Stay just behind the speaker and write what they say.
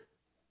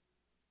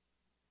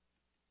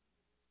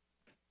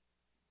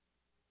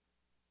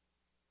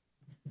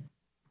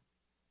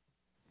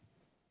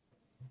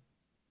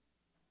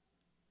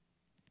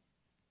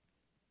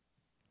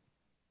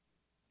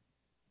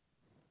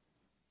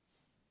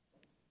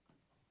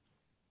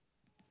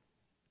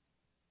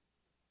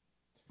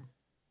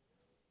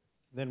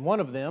Then one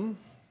of them,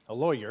 a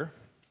lawyer,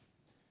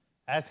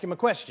 asked him a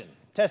question,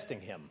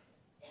 testing him,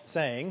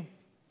 saying,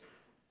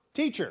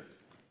 "Teacher,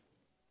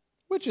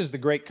 which is the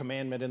great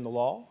commandment in the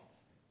law?"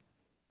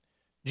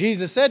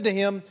 Jesus said to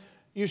him,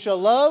 "You shall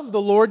love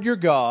the Lord your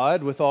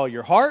God with all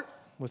your heart,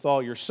 with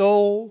all your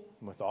soul,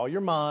 and with all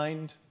your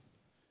mind.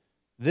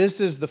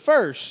 This is the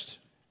first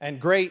and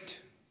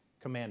great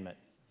commandment."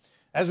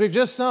 As we've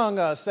just sung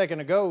a second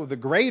ago, the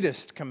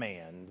greatest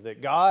command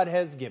that God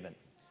has given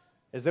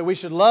is that we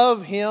should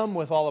love Him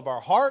with all of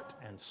our heart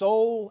and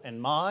soul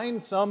and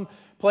mind. Some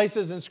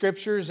places in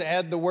Scriptures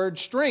add the word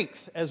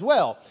strength as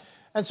well.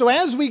 And so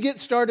as we get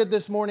started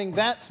this morning,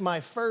 that's my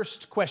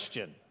first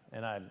question,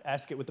 and I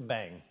ask it with a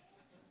bang.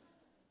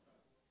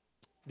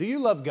 Do you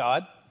love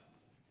God?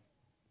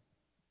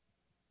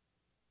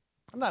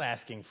 I'm not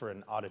asking for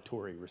an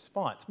auditory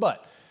response,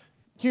 but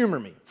humor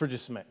me for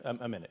just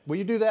a minute. Will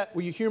you do that?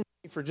 Will you humor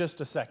me for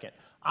just a second?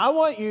 I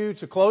want you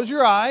to close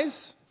your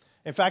eyes.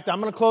 In fact, I'm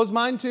going to close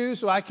mine too,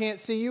 so I can't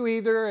see you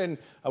either. And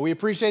we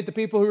appreciate the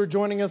people who are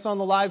joining us on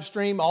the live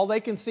stream. All they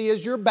can see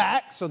is your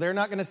back, so they're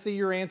not going to see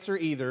your answer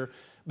either.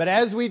 But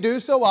as we do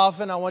so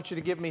often, I want you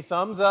to give me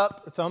thumbs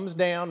up or thumbs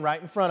down right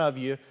in front of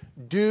you.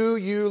 Do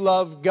you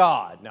love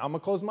God? Now, I'm going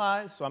to close my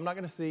eyes, so I'm not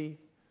going to see. Do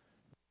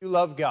you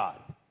love God?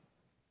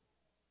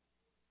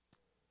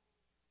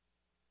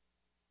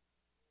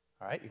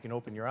 All right, you can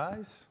open your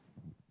eyes.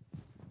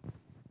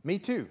 Me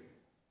too.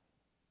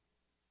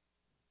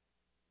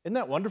 Isn't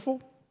that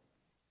wonderful?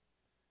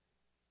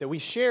 That we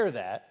share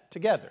that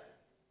together.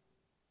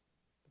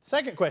 The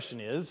second question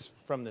is,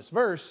 from this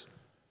verse,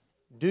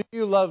 do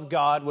you love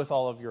God with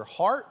all of your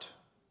heart,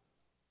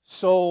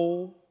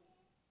 soul,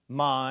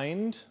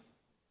 mind,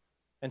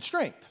 and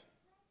strength?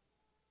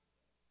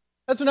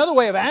 That's another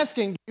way of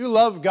asking, do you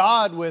love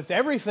God with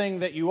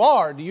everything that you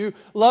are? Do you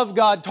love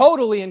God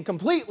totally and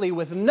completely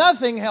with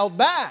nothing held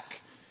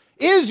back?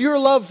 Is your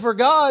love for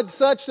God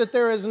such that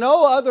there is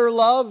no other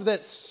love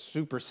that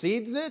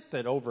supersedes it,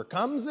 that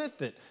overcomes it,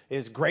 that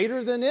is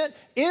greater than it?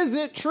 Is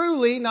it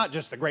truly not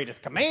just the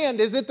greatest command,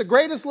 is it the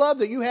greatest love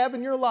that you have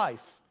in your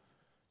life?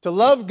 To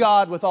love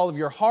God with all of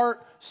your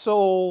heart,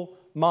 soul,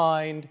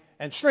 mind,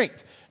 and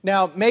strength.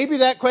 Now, maybe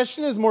that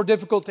question is more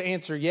difficult to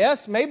answer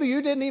yes. Maybe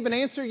you didn't even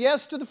answer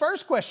yes to the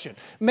first question.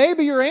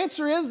 Maybe your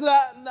answer is,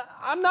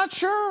 I'm not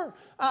sure.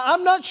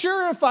 I'm not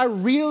sure if I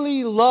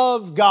really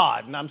love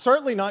God. And I'm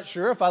certainly not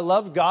sure if I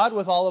love God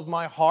with all of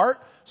my heart,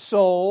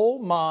 soul,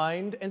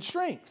 mind, and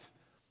strength.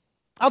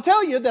 I'll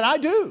tell you that I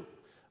do.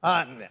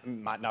 It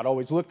might not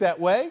always look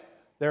that way.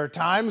 There are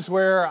times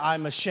where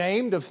I'm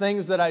ashamed of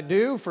things that I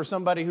do for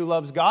somebody who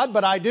loves God,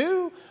 but I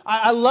do.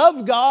 I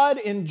love God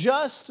in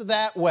just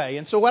that way.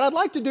 And so what I'd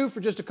like to do for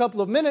just a couple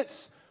of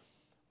minutes,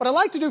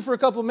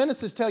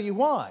 is tell you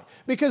why.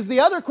 Because the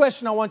other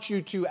question I want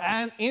you to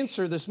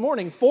answer this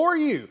morning for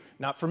you,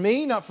 not for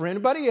me, not for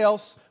anybody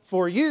else,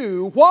 for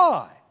you,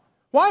 why?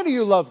 Why do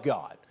you love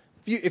God?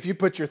 If you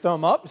put your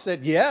thumb up and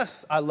said,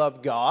 yes, I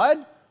love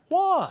God,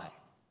 why?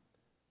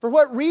 For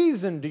what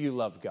reason do you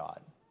love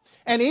God?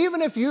 And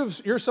even if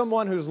you're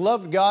someone who's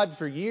loved God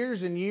for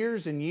years and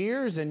years and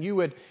years, and you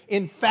would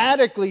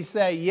emphatically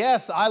say,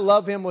 yes, I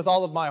love Him with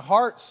all of my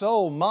heart,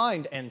 soul,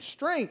 mind, and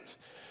strength,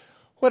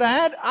 what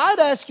I'd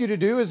ask you to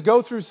do is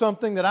go through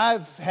something that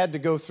I've had to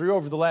go through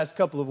over the last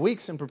couple of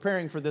weeks in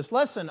preparing for this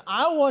lesson.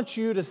 I want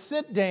you to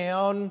sit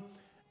down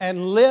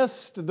and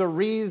list the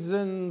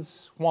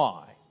reasons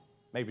why.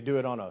 Maybe do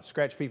it on a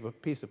scratch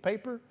piece of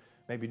paper.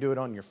 Maybe do it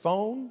on your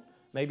phone.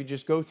 Maybe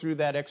just go through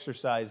that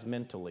exercise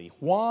mentally.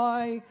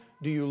 Why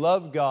do you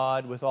love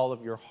God with all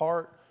of your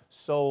heart,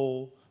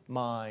 soul,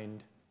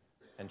 mind,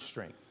 and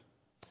strength?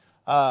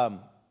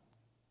 Well,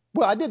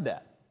 I did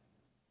that.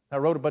 I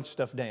wrote a bunch of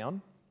stuff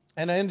down,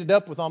 and I ended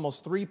up with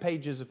almost 3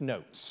 pages of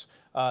notes.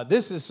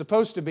 This is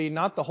supposed to be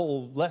not the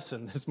whole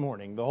lesson this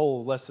morning. The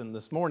whole lesson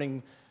this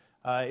morning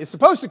is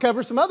supposed to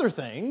cover some other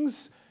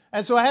things,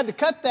 and so I had to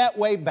cut that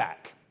way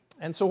back.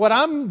 And so what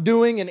I'm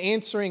doing in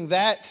answering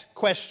that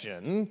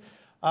question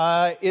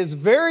is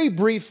very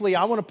briefly,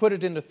 I want to put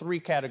it into 3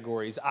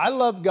 categories. I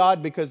love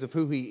God because of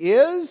who He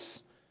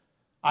is.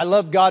 I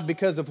love God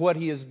because of what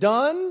He has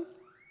done.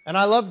 And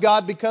I love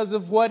God because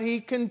of what He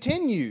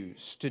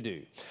continues to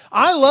do.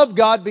 I love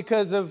God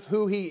because of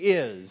who He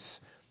is.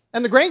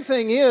 And the great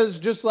thing is,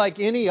 just like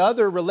any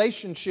other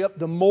relationship,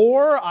 the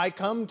more I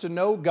come to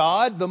know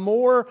God, the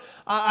more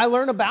I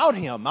learn about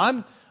Him.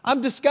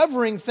 I'm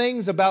discovering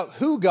things about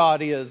who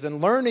God is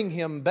and learning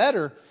Him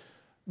better.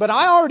 But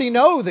I already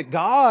know that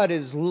God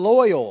is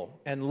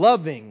loyal and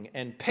loving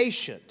and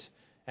patient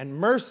and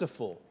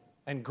merciful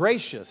and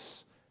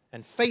gracious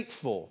and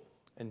faithful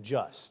and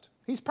just.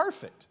 He's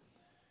perfect.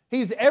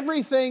 He's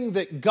everything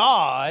that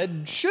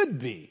God should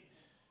be.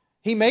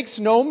 He makes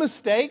no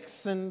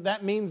mistakes, and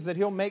that means that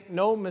He'll make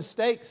no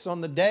mistakes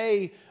on the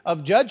day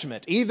of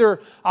judgment.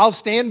 Either I'll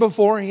stand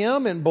before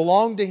Him and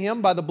belong to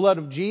Him by the blood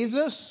of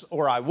Jesus,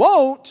 or I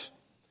won't.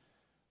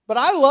 But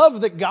I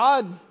love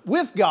that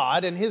with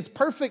God and His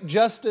perfect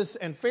justice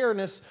and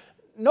fairness,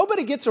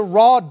 nobody gets a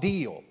raw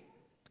deal.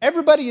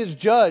 Everybody is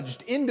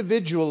judged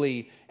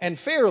individually and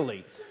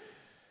fairly.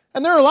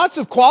 And there are lots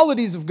of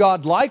qualities of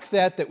God like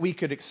that we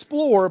could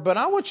explore, but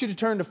I want you to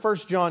turn to 1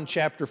 John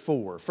chapter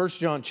 4. 1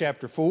 John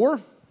chapter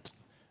 4.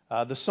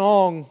 The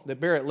song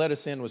that Barrett led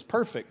us in was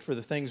perfect for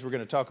the things we're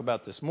going to talk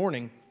about this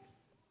morning.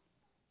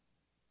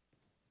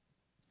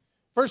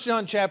 1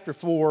 John chapter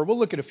 4, we'll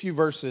look at a few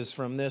verses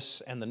from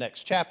this and the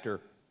next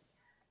chapter.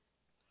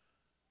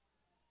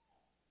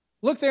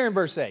 Look there in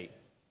verse 8.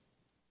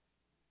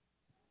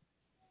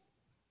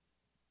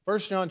 1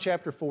 John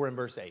chapter 4 and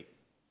verse 8.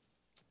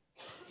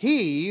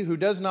 He who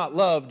does not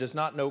love does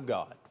not know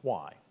God.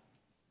 Why?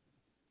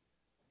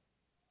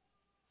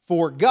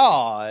 For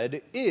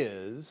God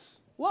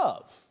is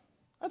love.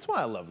 That's why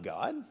I love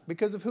God,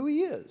 because of who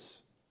He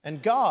is.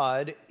 And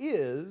God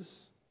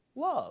is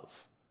love.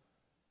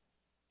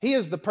 He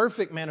is the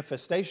perfect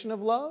manifestation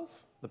of love,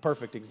 the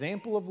perfect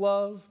example of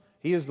love.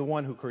 He is the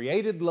one who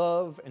created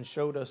love and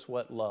showed us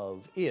what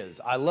love is.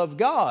 I love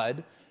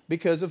God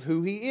because of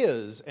who He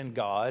is, and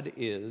God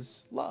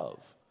is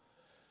love.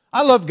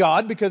 I love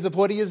God because of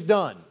what He has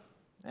done.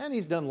 And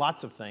He's done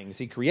lots of things.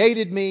 He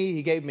created me.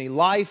 He gave me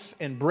life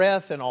and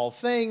breath and all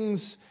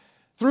things.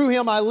 Through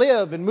Him I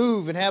live and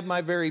move and have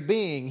my very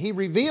being. He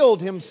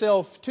revealed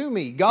Himself to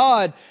me.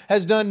 God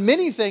has done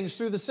many things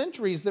through the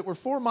centuries that were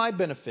for my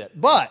benefit.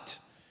 But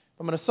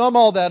I'm going to sum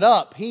all that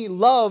up. He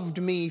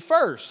loved me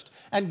first.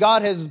 And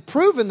God has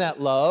proven that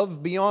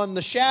love beyond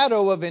the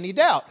shadow of any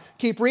doubt.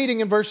 Keep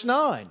reading in verse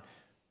 9.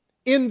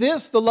 In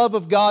this the love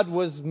of God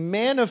was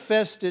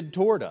manifested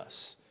toward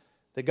us,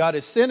 that God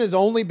has sent His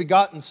only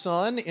begotten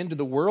Son into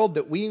the world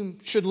that we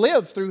should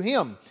live through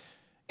Him.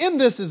 In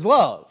this is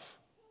love.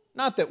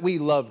 Not that we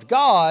loved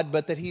God,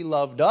 but that He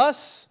loved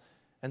us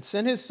and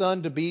sent His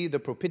Son to be the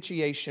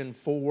propitiation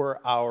for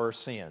our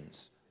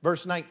sins.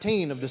 Verse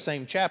 19 of the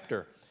same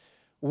chapter.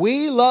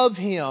 We love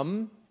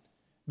Him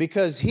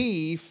because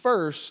He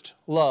first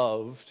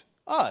loved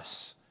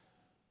us.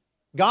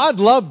 God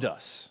loved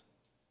us,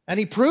 and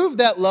He proved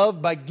that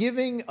love by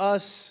giving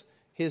us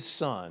His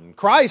Son.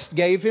 Christ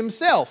gave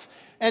Himself.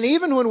 And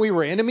even when we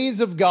were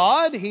enemies of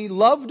God, He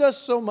loved us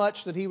so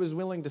much that He was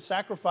willing to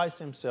sacrifice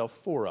Himself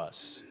for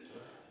us.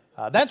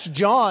 That's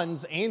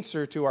John's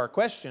answer to our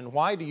question,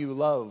 why do you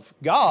love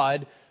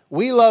God?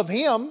 We love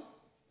Him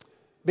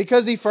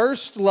because He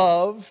first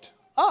loved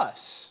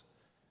us.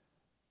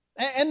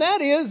 And that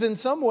is, in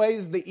some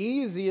ways, the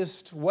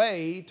easiest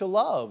way to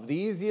love, the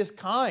easiest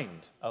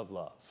kind of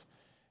love.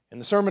 In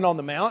the Sermon on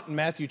the Mount, in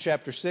Matthew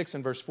chapter 6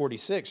 and verse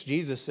 46,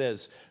 Jesus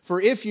says, "For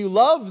if you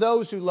love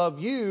those who love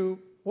you,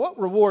 what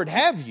reward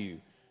have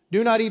you?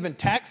 Do not even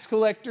tax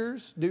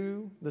collectors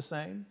do the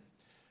same?"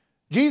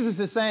 Jesus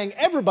is saying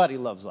everybody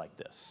loves like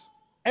this.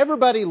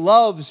 Everybody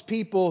loves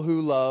people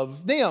who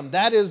love them.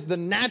 That is the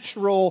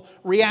natural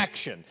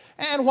reaction.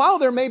 And while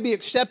there may be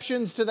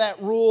exceptions to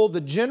that rule,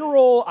 the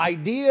general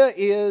idea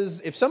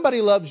is if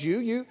somebody loves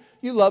you,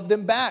 you love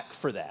them back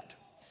for that.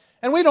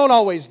 And we don't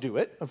always do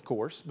it, of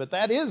course, but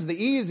that is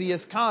the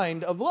easiest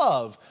kind of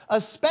love,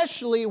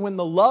 especially when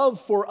the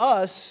love for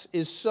us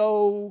is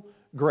so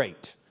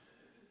great.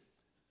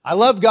 I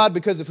love God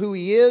because of who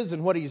He is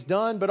and what He's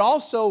done, but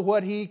also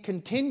what He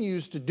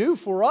continues to do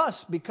for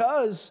us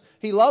because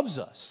He loves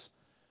us.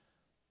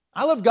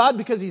 I love God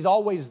because He's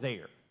always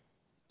there,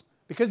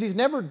 because He's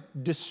never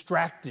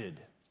distracted,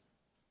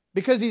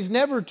 because He's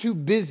never too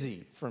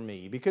busy for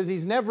me, because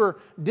He's never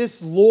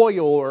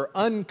disloyal or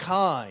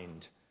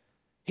unkind.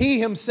 He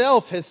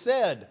Himself has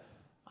said,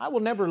 "I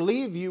will never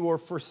leave you or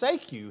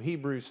forsake you,"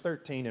 Hebrews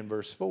 13 and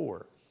verse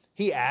 4.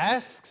 He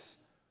asks,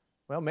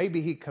 well,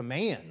 maybe He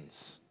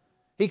commands.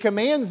 He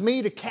commands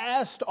me to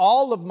cast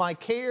all of my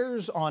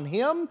cares on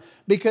Him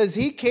because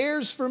He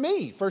cares for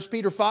me. 1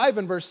 Peter 5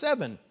 and verse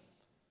 7.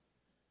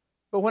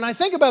 But when I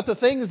think about the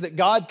things that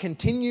God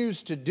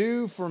continues to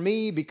do for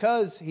me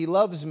because He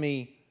loves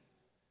me,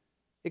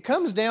 it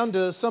comes down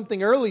to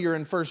something earlier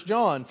in 1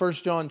 John. 1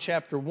 John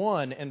chapter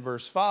 1 and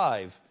verse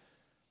 5.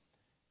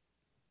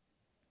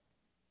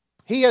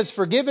 He has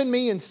forgiven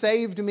me and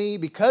saved me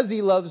because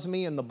He loves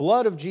me in the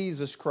blood of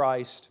Jesus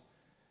Christ.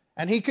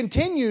 And He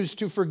continues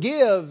to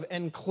forgive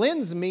and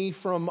cleanse me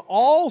from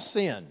all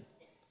sin.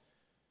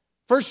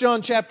 1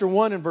 John chapter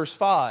 1 and verse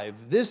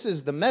 5. This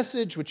is the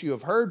message which you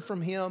have heard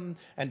from Him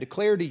and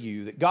declare to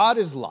you, that God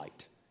is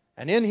light,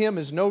 and in Him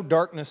is no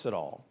darkness at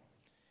all.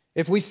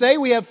 If we say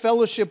we have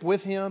fellowship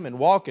with Him and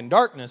walk in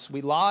darkness,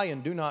 we lie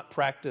and do not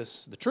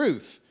practice the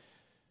truth.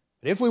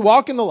 But if we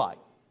walk in the light,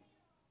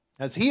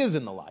 as He is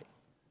in the light,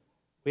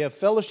 we have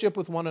fellowship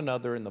with one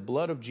another, and the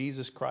blood of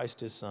Jesus Christ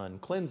His Son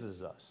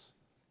cleanses us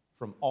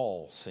from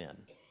all sin.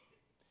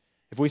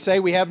 If we say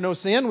we have no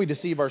sin, we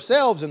deceive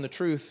ourselves, and the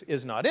truth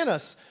is not in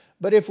us.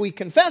 But if we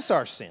confess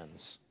our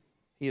sins,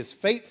 He is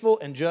faithful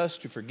and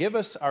just to forgive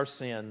us our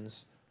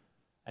sins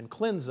and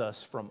cleanse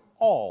us from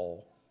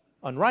all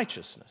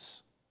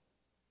unrighteousness.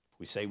 If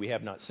we say we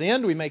have not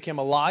sinned, we make Him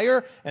a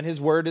liar, and His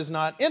word is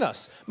not in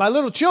us. My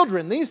little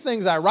children, these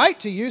things I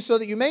write to you so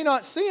that you may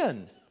not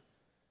sin.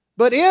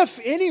 But if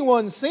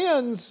anyone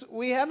sins,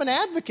 we have an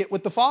advocate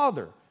with the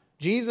Father,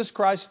 Jesus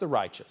Christ the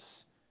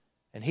righteous.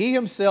 And He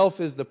Himself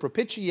is the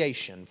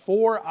propitiation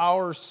for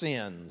our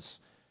sins,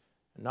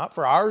 not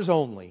for ours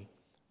only,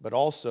 but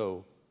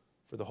also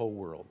for the whole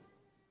world.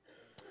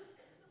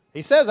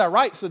 He says, I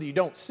write so that you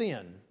don't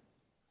sin.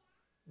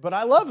 But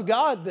I love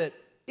God that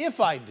if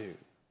I do,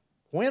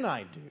 when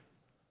I do,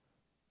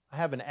 I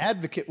have an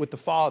advocate with the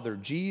Father,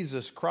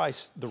 Jesus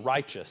Christ the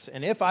righteous.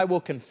 And if I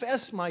will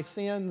confess my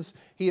sins,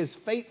 He is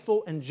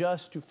faithful and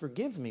just to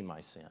forgive me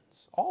my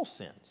sins,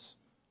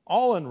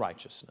 all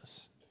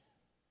unrighteousness.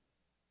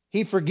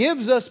 He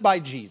forgives us by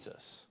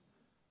Jesus.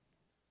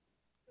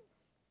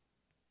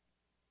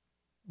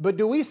 But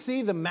do we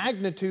see the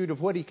magnitude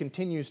of what He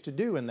continues to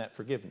do in that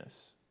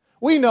forgiveness?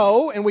 We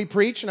know and we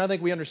preach, and I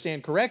think we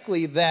understand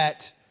correctly,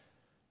 that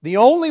the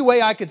only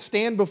way I could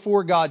stand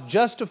before God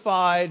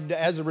justified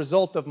as a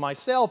result of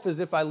myself is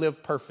if I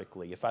live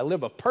perfectly. If I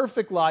live a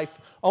perfect life,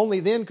 only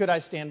then could I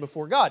stand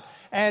before God.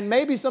 And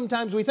maybe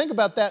sometimes we think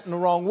about that in the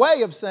wrong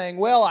way of saying,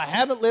 well, I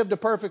haven't lived a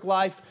perfect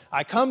life.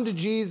 I come to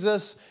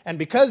Jesus, and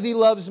because He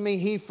loves me,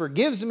 He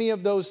forgives me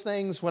of those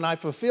things when I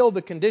fulfill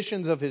the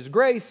conditions of His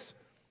grace.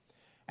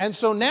 And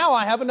so now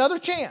I have another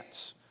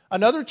chance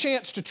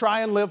to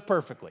try and live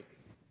perfectly.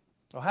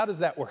 Well, how does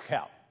that work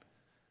out?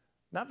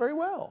 Not very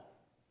well.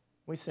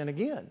 We sin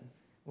again.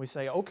 We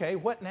say, okay,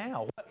 what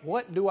now?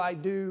 What do I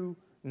do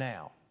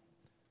now?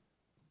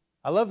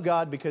 I love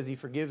God because He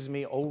forgives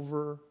me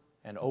over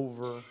and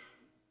over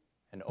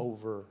and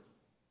over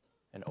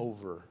and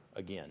over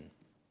again.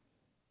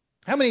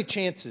 How many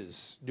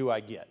chances do I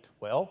get?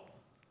 Well,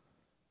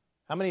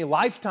 how many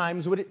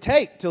lifetimes would it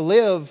take to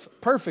live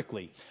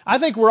perfectly? I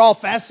think we're all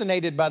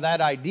fascinated by that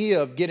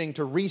idea of getting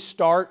to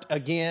restart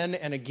again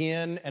and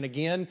again and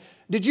again.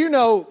 Did you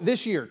know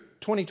this year,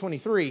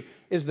 2023,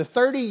 is the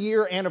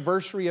 30-year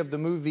anniversary of the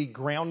movie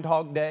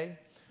Groundhog Day?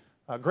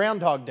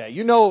 Groundhog Day.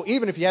 You know,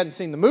 even if you hadn't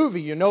seen the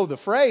movie, you know the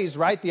phrase,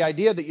 right? The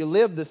idea that you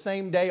live the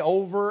same day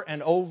over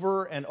and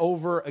over and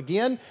over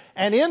again.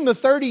 And in the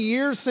 30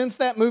 years since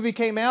that movie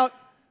came out,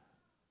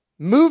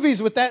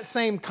 movies with that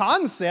same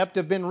concept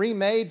have been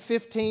remade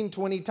 15,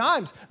 20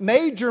 times.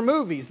 Major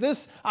movies.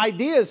 This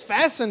idea is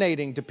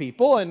fascinating to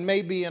people, and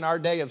maybe in our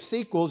day of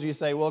sequels you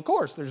say, well, of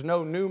course, there's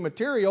no new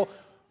material.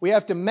 We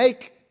have to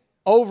make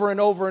over and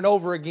over and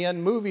over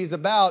again movies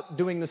about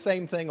doing the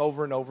same thing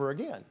over and over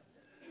again.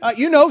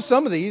 You know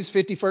some of these,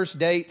 51st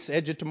Dates,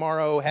 Edge of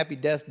Tomorrow, Happy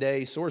Death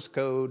Day, Source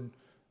Code,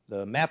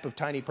 The Map of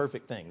Tiny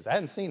Perfect Things. I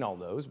hadn't seen all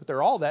those, but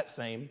they're all that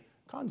same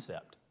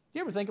concept. Do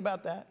you ever think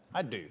about that?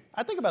 I do.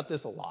 I think about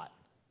this a lot.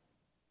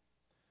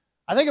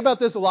 I think about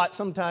this a lot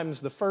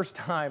sometimes the first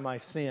time I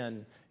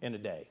sin in a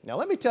day. Now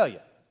let me tell you,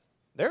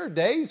 there are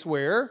days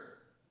where,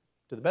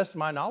 to the best of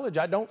my knowledge,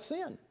 I don't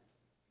sin.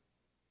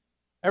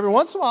 Every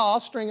once in a while I'll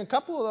string a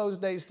couple of those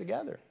days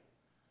together.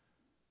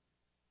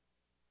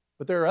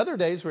 But there are other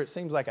days where it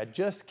seems like I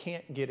just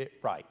can't get it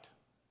right.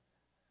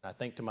 And I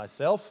think to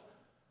myself,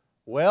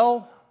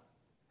 well,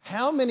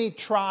 how many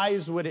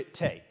tries would it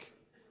take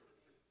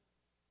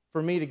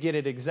for me to get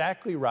it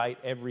exactly right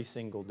every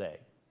single day?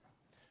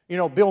 You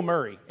know, Bill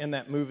Murray in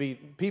that movie,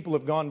 people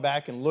have gone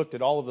back and looked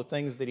at all of the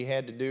things that he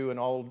had to do in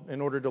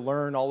order to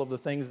learn all of the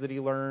things that he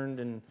learned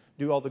and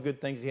do all the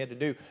good things he had to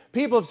do.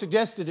 People have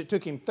suggested it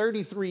took him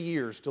 33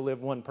 years to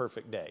live one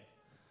perfect day.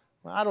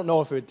 Well, I don't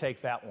know if it would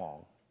take that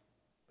long,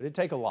 but it'd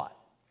take a lot,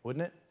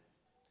 wouldn't it?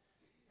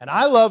 And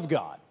I love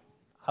God.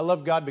 I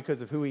love God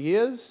because of who He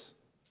is.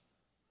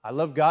 I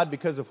love God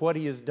because of what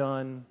He has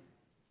done.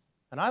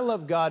 And I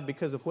love God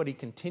because of what He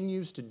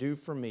continues to do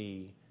for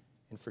me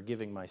in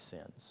forgiving my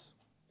sins.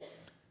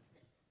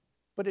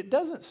 But it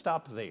doesn't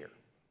stop there.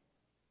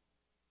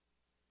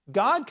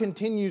 God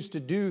continues to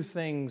do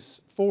things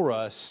for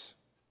us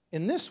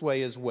in this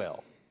way as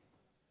well.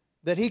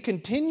 That He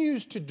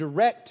continues to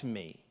direct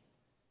me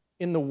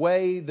in the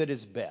way that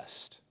is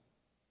best.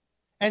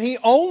 And He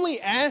only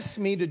asks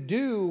me to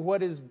do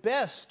what is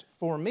best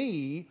for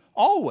me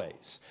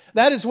always.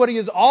 That is what He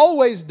has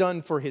always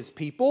done for His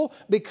people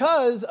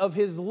because of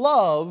His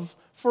love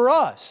for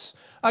us.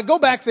 Go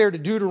back there to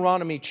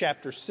Deuteronomy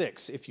chapter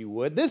 6, if you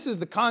would. This is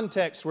the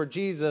context where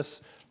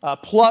Jesus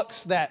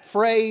plucks that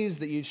phrase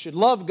that you should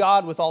love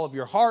God with all of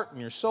your heart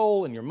and your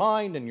soul and your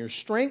mind and your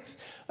strength.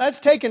 That's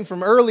taken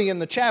from early in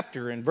the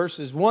chapter in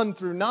verses 1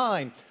 through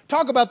 9.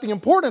 Talk about the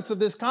importance of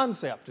this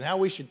concept and how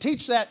we should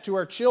teach that to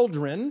our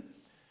children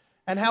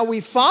and how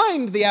we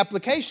find the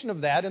application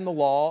of that in the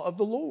law of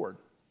the Lord.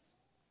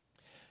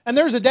 And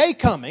there's a day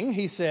coming,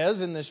 he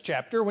says in this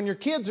chapter, when your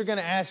kids are going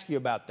to ask you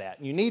about that.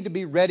 And you need to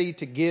be ready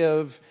to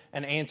give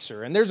an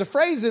answer. And there's a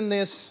phrase in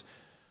this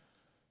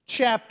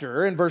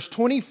chapter, in verse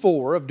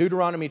 24 of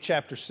Deuteronomy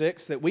chapter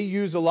 6, that we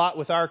use a lot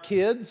with our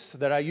kids,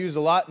 that I use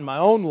a lot in my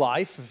own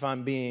life, if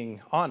I'm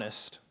being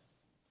honest.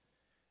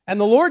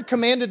 And the Lord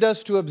commanded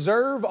us to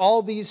observe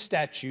all these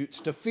statutes,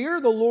 to fear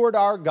the Lord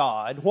our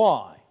God.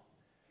 Why?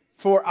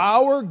 For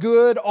our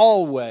good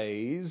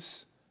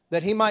always,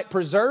 that He might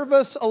preserve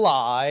us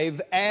alive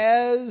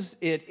as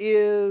it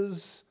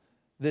is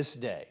this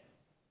day.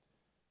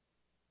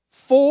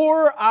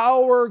 For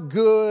our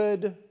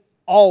good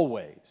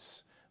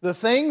always. The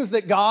things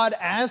that God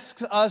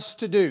asks us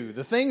to do,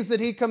 the things that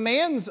He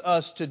commands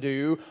us to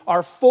do,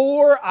 are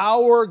for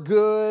our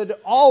good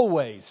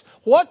always.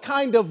 What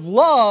kind of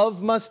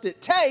love must it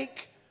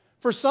take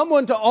for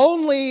someone to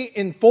only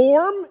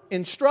inform,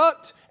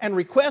 instruct, and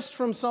request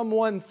from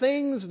someone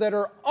things that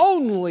are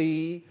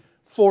only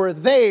for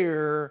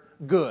their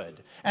good?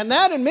 And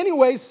that in many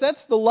ways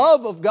sets the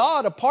love of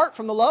God apart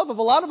from the love of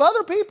a lot of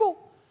other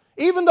people.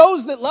 Even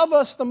those that love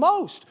us the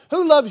most.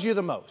 Who loves you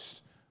the most?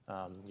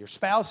 Your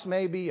spouse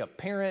maybe, a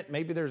parent,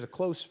 maybe there's a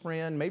close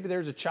friend, maybe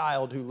there's a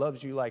child who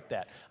loves you like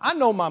that. I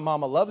know my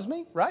mama loves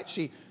me, right?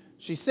 She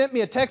sent me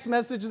a text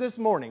message this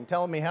morning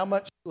telling me how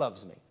much she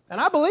loves me.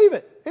 And I believe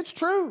it. It's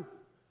true.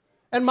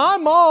 And my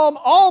mom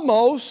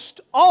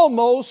almost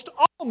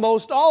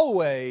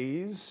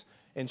always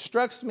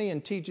instructs me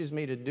and teaches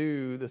me to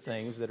do the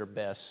things that are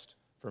best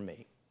for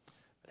me.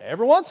 But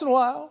every once in a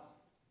while,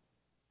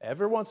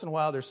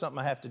 there's something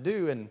I have to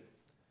do, and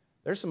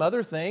there's some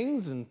other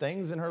things and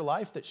things in her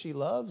life that she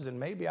loves, and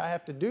maybe I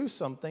have to do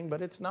something,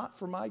 but it's not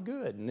for my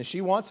good. And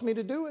she wants me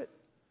to do it,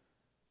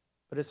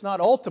 but it's not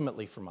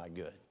ultimately for my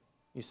good.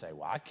 You say,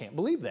 well, I can't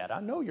believe that.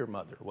 I know your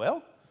mother.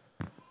 Well,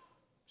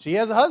 she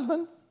has a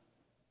husband.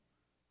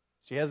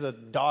 She has a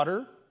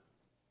daughter.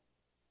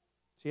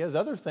 She has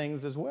other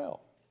things as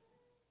well.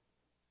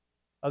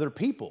 Other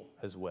people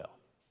as well.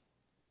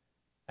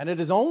 And it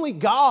is only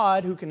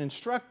God who can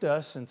instruct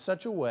us in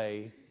such a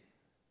way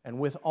and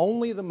with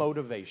only the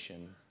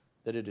motivation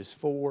that it is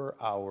for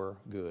our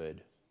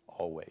good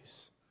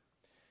always.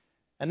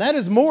 And that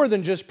is more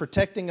than just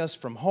protecting us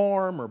from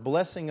harm or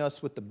blessing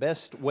us with the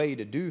best way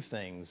to do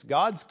things.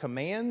 God's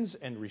commands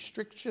and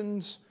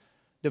restrictions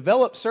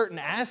develop certain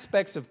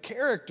aspects of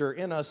character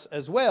in us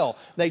as well.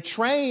 They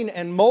train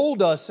and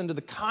mold us into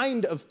the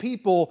kind of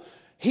people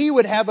He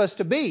would have us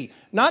to be.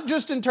 Not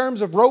just in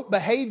terms of rote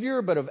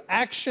behavior, but of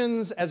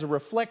actions as a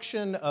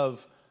reflection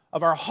of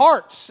our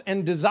hearts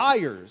and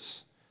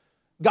desires.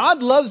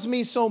 God loves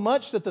me so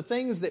much that the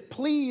things that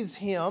please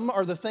Him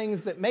are the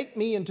things that make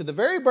me into the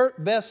very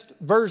best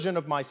version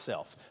of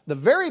myself. The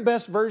very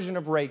best version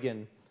of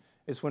Reagan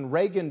is when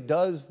Reagan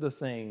does the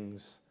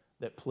things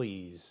that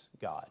please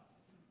God.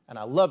 And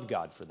I love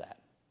God for that.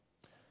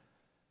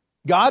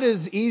 God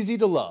is easy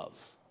to love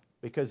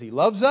because He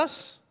loves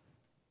us.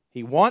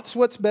 He wants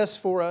what's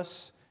best for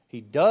us.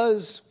 He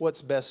does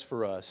what's best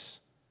for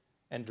us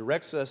and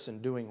directs us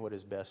in doing what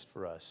is best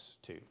for us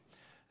too.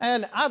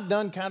 And I've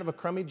done kind of a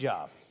crummy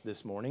job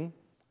this morning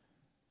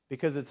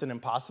because it's an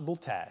impossible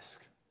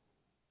task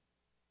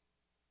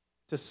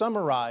to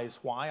summarize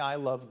why I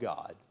love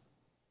God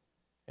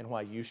and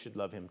why you should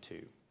love Him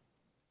too.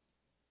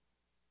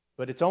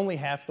 But it's only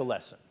half the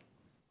lesson.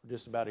 We're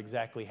just about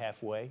exactly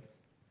halfway.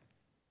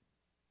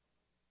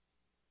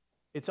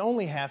 It's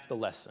only half the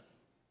lesson.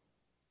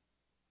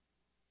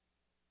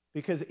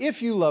 Because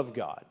if you love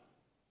God,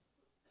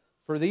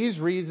 for these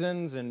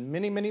reasons and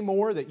many, many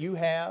more that you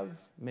have,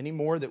 many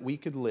more that we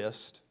could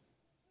list,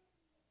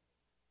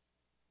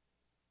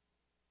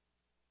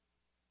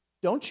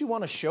 don't you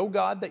want to show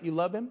God that you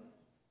love Him?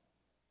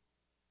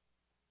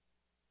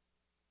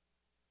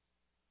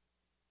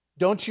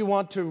 Don't you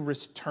want to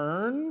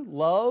return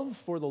love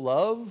for the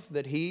love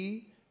that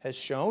He has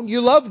shown?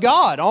 You love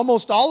God.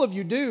 Almost all of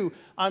you do,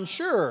 I'm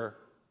sure.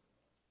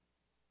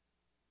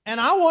 And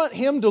I want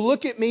Him to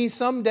look at me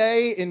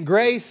someday in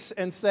grace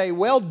and say,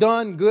 well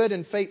done, good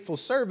and faithful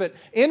servant.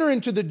 Enter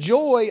into the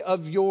joy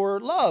of your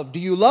love. Do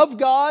you love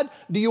God?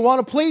 Do you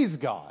want to please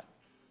God?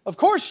 Of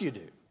course you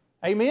do.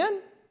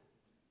 Amen?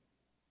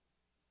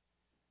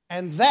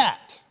 And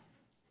that,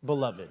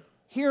 beloved,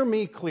 hear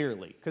me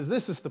clearly, because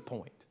this is the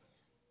point.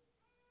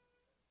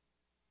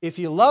 If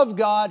you love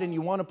God and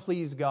you want to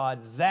please God,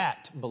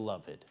 that,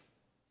 beloved,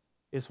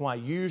 is why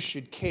you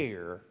should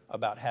care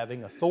about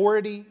having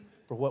authority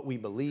for what we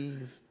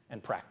believe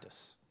and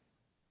practice.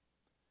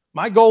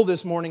 My goal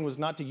this morning was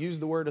not to use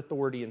the word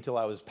authority until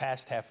I was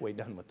past halfway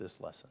done with this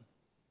lesson.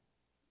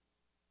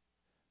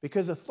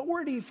 Because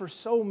authority for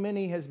so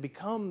many has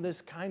become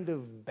this kind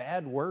of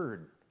bad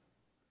word.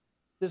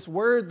 This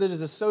word that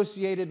is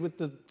associated with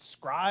the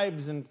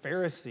scribes and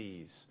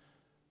Pharisees.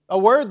 A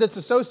word that's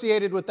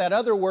associated with that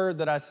other word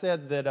that I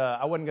said that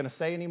I wasn't going to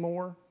say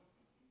anymore.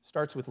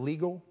 Starts with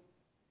legal.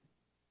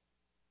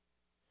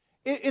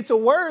 It's a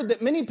word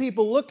that many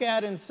people look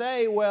at and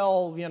say,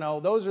 well, you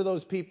know, those are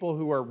those people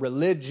who are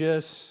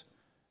religious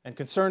and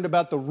concerned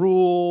about the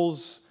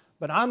rules,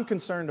 but I'm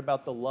concerned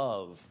about the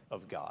love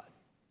of God.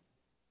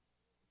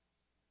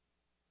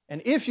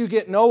 And if you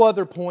get no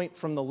other point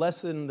from the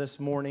lesson this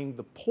morning,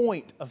 the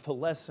point of the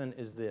lesson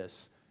is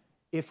this.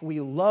 If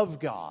we love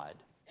God,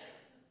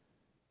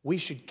 we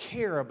should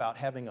care about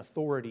having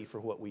authority for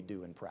what we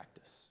do in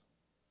practice.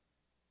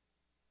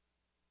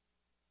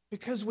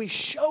 Because we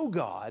show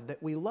God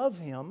that we love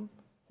Him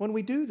when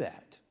we do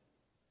that.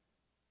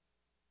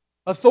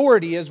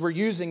 Authority, as we're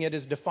using it,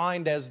 is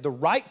defined as the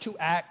right to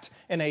act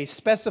in a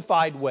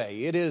specified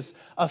way. It is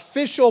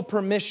official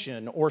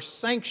permission or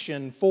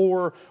sanction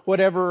for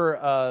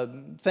whatever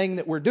thing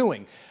that we're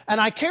doing.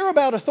 And I care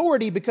about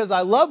authority because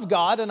I love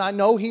God and I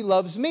know He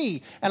loves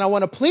me. And I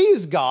want to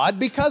please God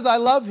because I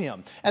love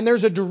Him. And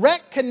there's a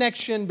direct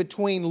connection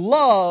between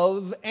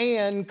love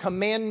and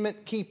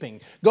commandment keeping.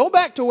 Go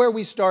back to where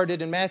we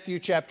started in Matthew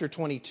chapter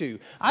 22.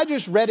 I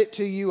just read it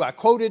to you. I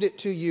quoted it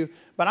to you.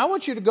 But I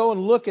want you to go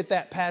and look at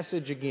that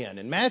passage again.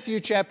 In Matthew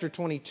chapter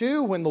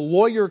 22, when the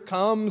lawyer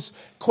comes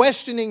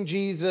questioning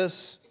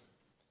Jesus,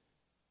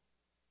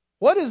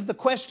 what is the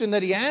question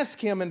that he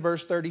asks him in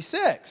verse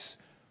 36?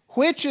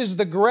 Which is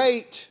the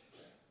great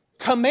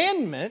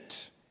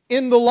commandment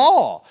in the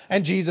law?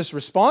 And Jesus'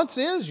 response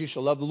is, you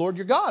shall love the Lord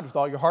your God with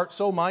all your heart,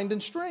 soul, mind,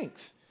 and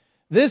strength.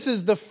 This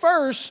is the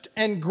first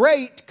and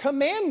great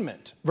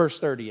commandment, verse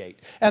 38.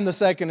 And the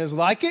second is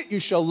like it, you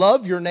shall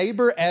love your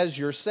neighbor as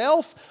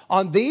yourself.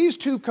 On these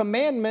two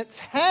commandments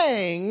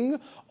hang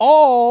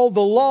all the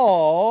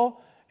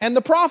law and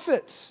the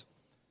prophets.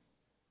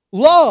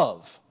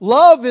 Love.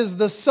 Love is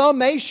the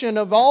summation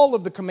of all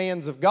of the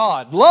commands of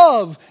God.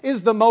 Love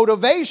is the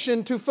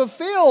motivation to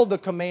fulfill the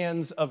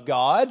commands of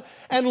God.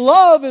 And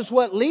love is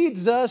what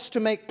leads us to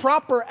make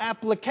proper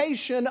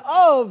application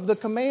of the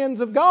commands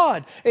of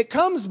God. It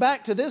comes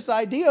back to this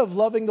idea of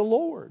loving the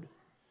Lord.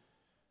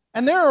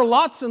 And there are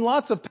lots and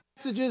lots of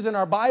passages in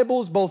our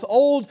Bibles, both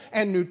Old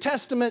and New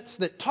Testaments,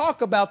 that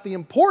talk about the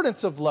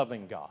importance of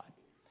loving God.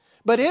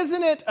 But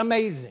isn't it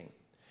amazing?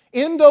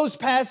 In those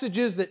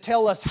passages that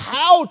tell us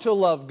how to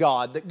love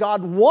God, that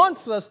God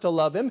wants us to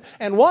love Him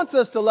and wants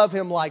us to love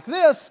Him like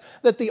this,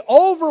 that the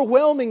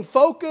overwhelming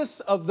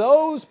focus of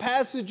those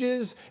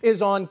passages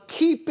is on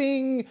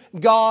keeping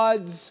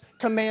God's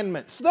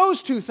commandments.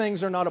 Those two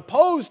things are not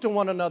opposed to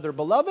one another,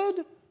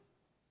 beloved.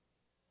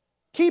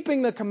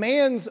 Keeping the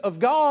commands of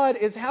God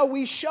is how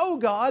we show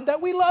God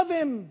that we love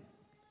Him.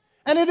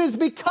 And it is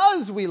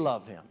because we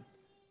love Him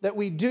that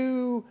we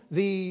do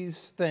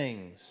these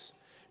things.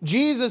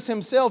 Jesus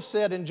Himself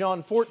said in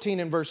John 14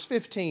 and verse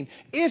 15,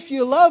 if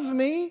you love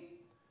me,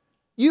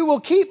 you will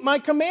keep my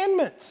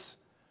commandments.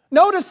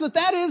 Notice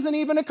that isn't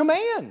even a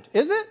command,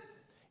 is it?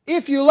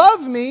 If you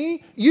love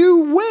me,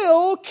 you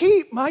will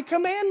keep my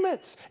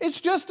commandments.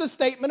 It's just a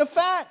statement of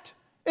fact.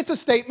 It's a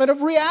statement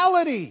of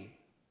reality.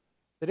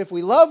 That if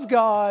we love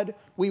God,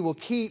 we will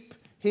keep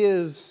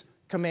His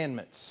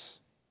commandments.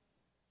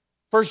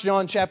 1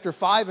 John chapter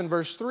 5 and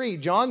verse 3,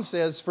 John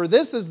says, for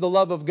this is the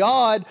love of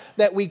God,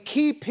 that we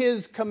keep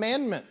His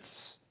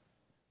commandments.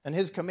 And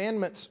His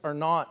commandments are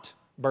not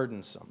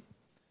burdensome.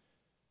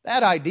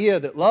 That idea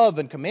that love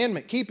and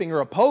commandment keeping are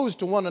opposed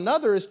to one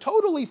another is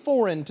totally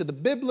foreign to the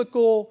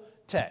biblical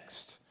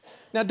text.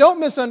 Now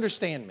don't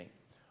misunderstand me.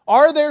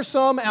 Are there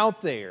some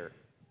out there?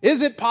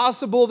 Is it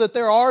possible that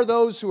there are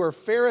those who are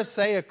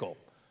Pharisaical?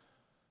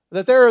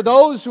 That there are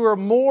those who are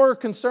more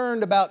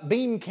concerned about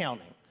bean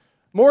counting?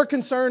 More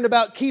concerned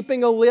about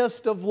keeping a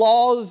list of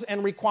laws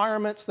and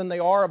requirements than they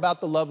are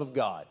about the love of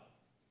God?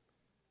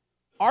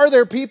 Are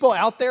there people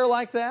out there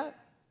like that?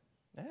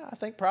 Yeah, I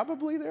think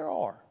probably there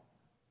are.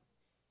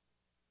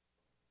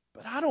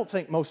 But I don't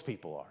think most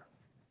people are.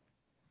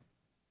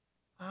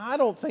 I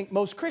don't think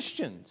most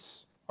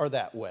Christians are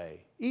that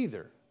way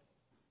either.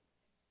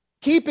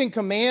 Keeping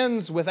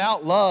commands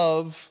without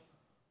love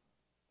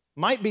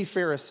might be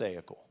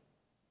Pharisaical.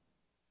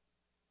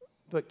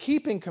 But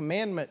keeping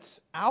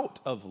commandments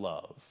out of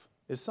love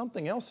is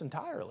something else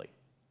entirely.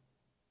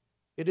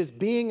 It is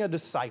being a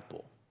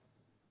disciple.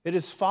 It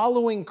is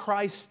following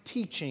Christ's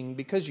teaching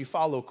because you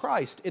follow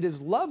Christ. It is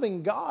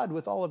loving God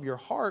with all of your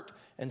heart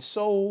and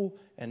soul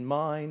and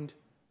mind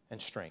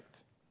and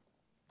strength.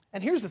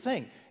 And here's the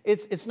thing.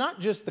 It's not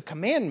just the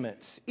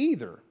commandments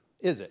either,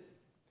 is it?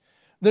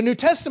 The New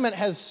Testament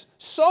has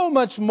so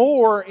much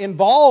more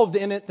involved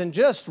in it than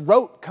just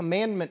rote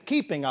commandment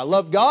keeping. I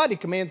love God, He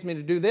commands me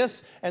to do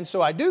this, and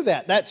so I do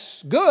that.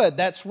 That's good,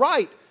 that's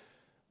right.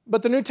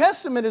 But the New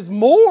Testament is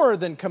more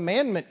than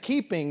commandment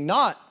keeping,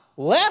 not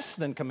less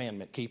than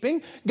commandment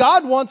keeping.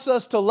 God wants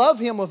us to love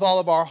Him with all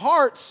of our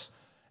hearts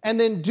and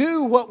then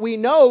do what we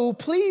know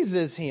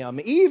pleases Him,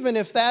 even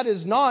if that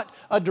is not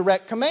a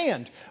direct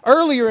command.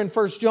 Earlier in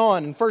 1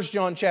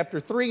 John chapter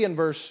 3 and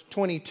verse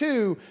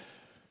 22,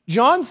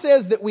 John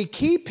says that we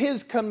keep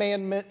His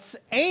commandments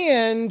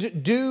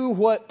and do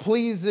what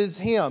pleases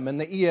Him in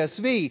the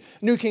ESV.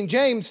 New King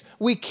James,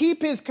 we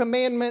keep His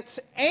commandments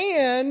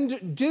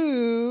and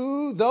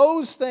do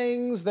those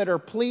things that are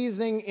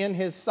pleasing in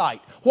His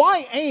sight.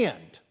 Why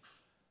and?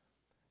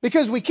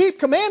 Because we keep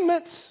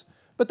commandments,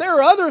 but there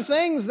are other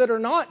things that are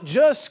not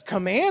just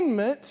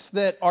commandments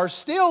that are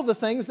still the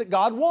things that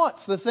God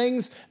wants, the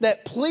things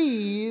that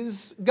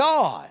please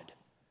God.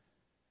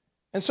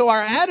 And so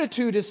our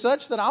attitude is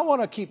such that I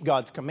want to keep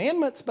God's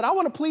commandments, but I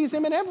want to please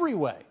Him in every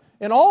way,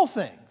 in all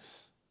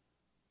things.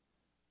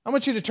 I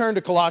want you to turn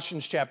to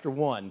Colossians chapter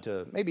 1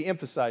 to maybe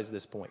emphasize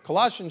this point.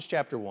 Colossians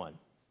chapter 1.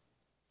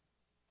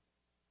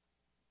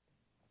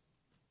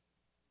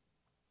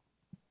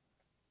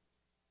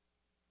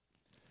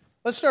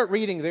 Let's start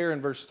reading there in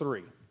verse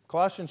 3.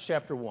 Colossians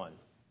chapter 1.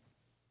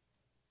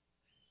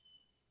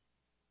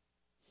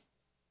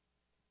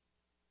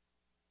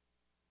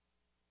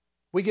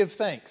 We give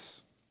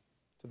thanks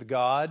to the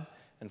God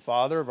and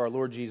Father of our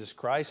Lord Jesus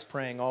Christ,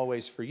 praying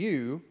always for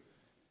you,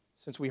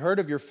 since we heard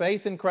of your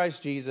faith in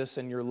Christ Jesus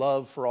and your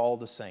love for all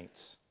the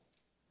saints.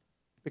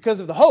 Because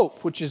of the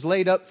hope which is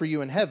laid up for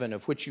you in heaven,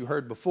 of which you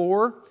heard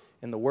before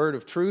in the word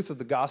of truth of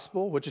the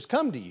gospel, which has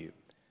come to you,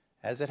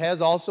 as it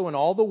has also in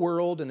all the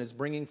world and is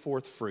bringing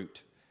forth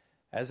fruit,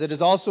 as it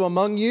is also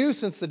among you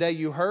since the day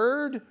you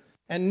heard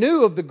and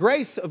knew of the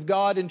grace of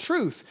God in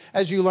truth,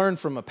 as you learned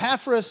from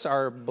Epaphras,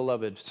 our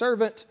beloved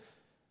servant,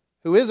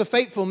 who is a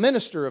faithful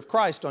minister of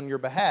Christ on your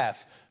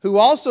behalf, who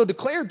also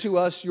declared to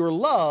us your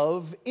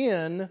love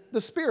in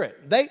the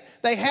Spirit.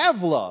 They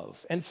have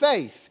love and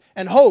faith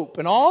and hope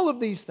and all of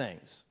these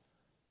things.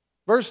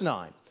 Verse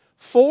 9,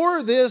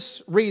 for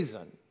this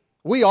reason,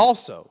 we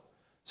also,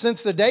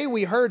 since the day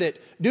we heard it,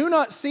 do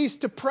not cease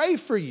to pray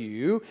for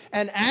you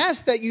and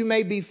ask that you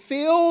may be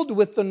filled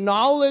with the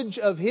knowledge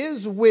of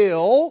His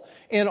will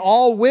in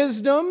all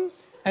wisdom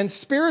and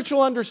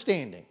spiritual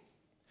understanding,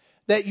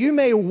 that you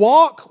may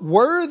walk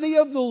worthy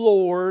of the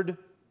Lord,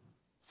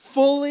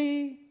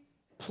 fully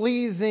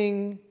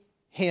pleasing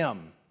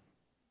Him,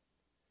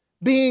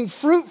 being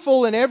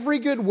fruitful in every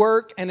good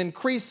work and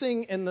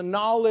increasing in the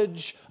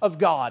knowledge of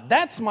God.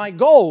 That's my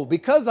goal.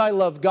 Because I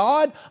love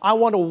God, I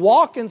want to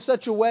walk in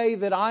such a way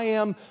that I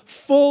am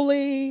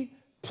fully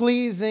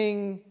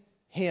pleasing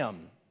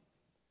Him.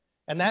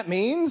 And that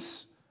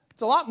means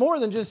it's a lot more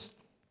than just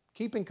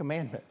keeping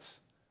commandments.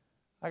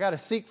 I got to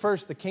seek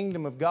first the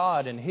kingdom of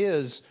God and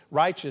His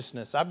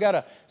righteousness. I've got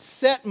to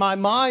set my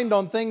mind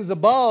on things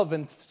above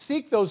and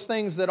seek those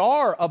things that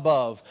are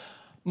above.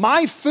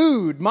 My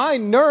food, my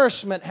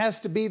nourishment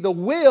has to be the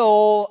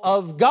will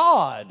of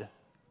God.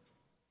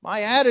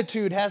 My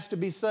attitude has to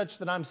be such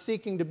that I'm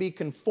seeking to be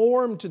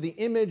conformed to the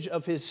image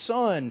of His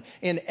Son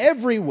in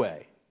every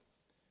way.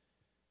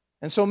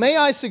 And so may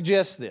I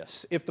suggest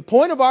this: if the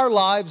point of our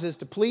lives is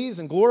to please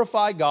and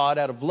glorify God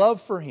out of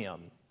love for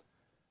Him,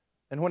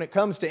 and when it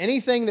comes to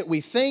anything that we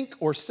think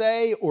or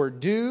say or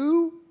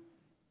do,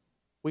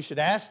 we should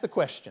ask the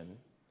question,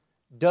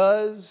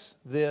 does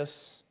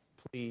this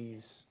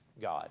please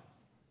God?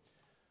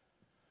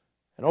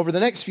 And over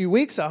the next few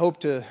weeks, I hope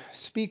to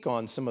speak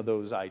on some of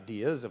those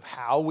ideas of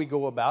how we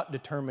go about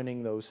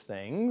determining those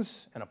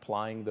things and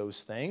applying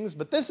those things.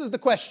 But this is the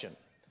question.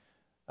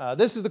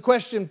 This is the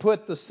question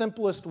put the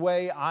simplest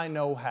way I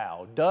know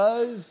how.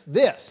 Does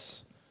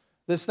this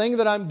thing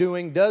that I'm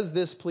doing, does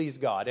this please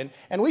God?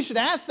 And we should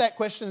ask that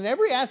question in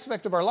every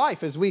aspect of our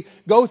life as we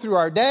go through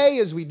our day,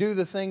 as we do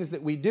the things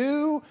that we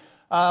do.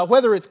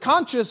 Whether it's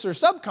conscious or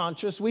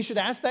subconscious, we should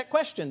ask that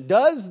question.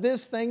 Does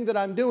this thing that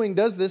I'm doing,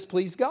 does this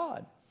please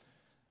God?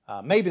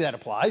 Maybe that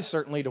applies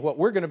certainly to what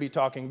we're going to be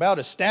talking about,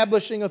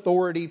 establishing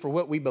authority for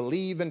what we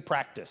believe and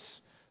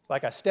practice. It's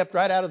like I stepped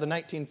right out of the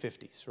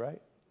 1950s,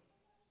 right?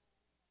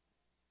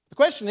 The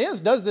question is,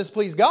 does this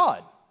please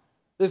God?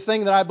 This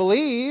thing that I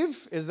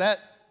believe, is that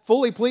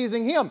fully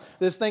pleasing Him?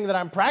 This thing that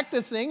I'm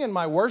practicing in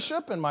my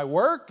worship and my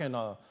work in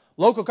a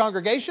local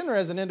congregation or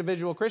as an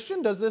individual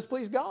Christian, does this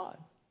please God?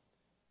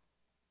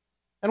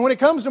 And when it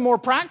comes to more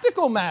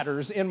practical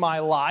matters in my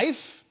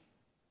life,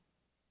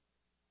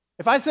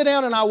 if I sit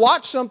down and I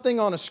watch something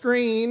on a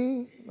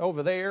screen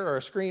over there or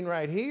a screen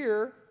right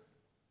here,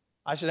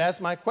 I should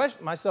ask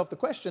myself the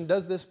question,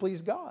 does this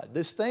please God?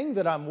 This thing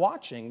that I'm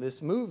watching,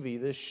 this movie,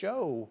 this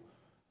show,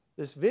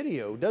 this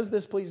video, does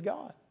this please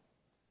God?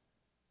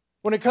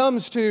 When it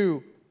comes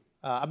to,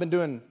 I've been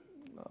doing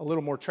a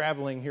little more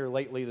traveling here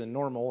lately than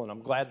normal, and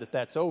I'm glad that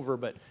that's over,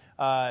 but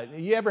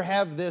you ever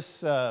have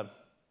this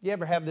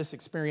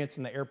experience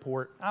in the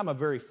airport? I'm a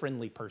very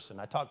friendly person.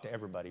 I talk to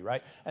everybody,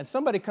 right? And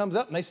somebody comes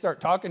up and they start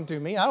talking to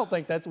me. I don't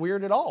think that's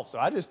weird at all. So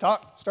I just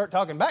start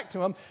talking back to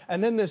them,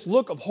 and then this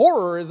look of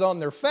horror is on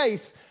their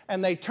face,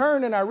 and they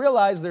turn and I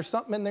realize there's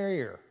something in their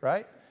ear,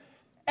 right?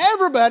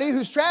 Everybody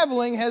who's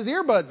traveling has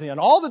earbuds in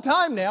all the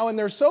time now, and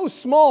they're so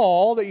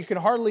small that you can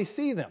hardly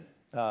see them.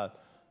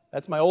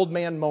 That's my old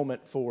man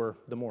moment for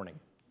the morning.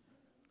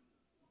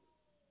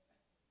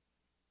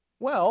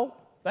 Well,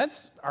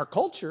 that's our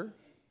culture.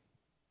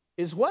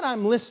 Is what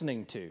I'm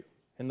listening to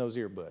in those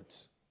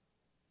earbuds,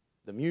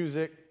 the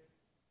music,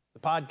 the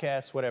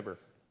podcast, whatever,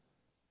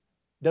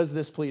 does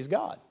this please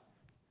God?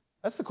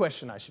 That's the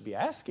question I should be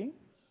asking,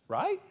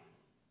 right?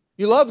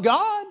 You love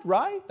God,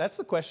 right? That's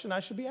the question I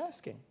should be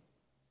asking.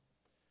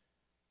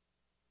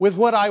 With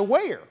what I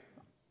wear,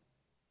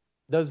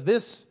 does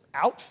this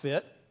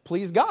outfit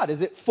please God?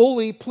 Is it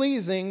fully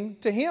pleasing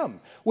to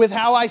Him? With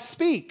how I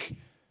speak,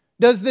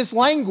 does this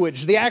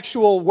language, the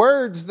actual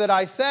words that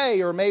I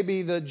say, or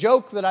maybe the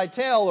joke that I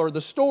tell, or the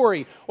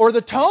story, or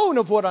the tone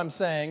of what I'm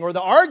saying, or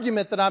the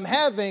argument that I'm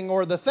having,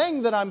 or the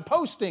thing that I'm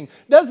posting,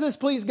 does this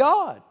please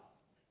God?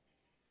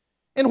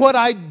 In what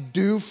I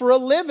do for a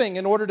living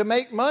in order to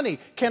make money,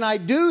 can I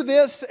do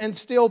this and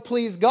still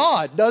please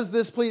God? Does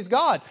this please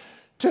God?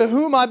 to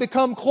whom I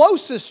become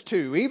closest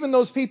to, even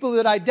those people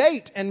that I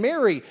date and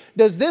marry?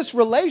 Does this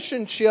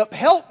relationship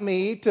help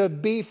me to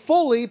be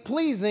fully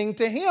pleasing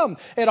to Him?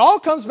 It all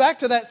comes back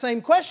to that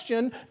same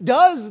question,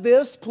 does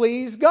this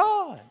please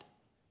God?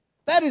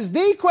 That is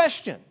the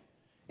question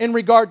in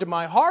regard to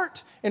my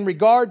heart, in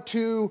regard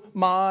to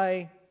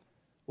my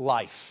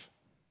life.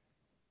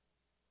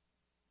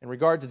 In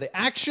regard to the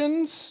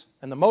actions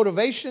and the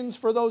motivations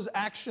for those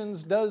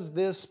actions, does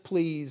this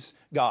please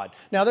God?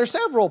 Now, there are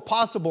several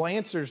possible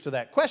answers to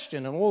that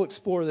question, and we'll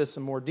explore this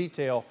in more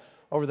detail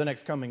over the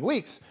next coming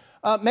weeks.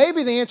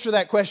 Maybe the answer to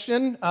that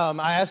question,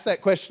 I asked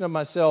that question of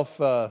myself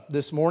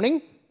this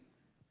morning,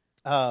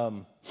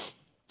 and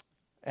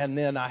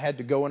then I had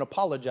to go and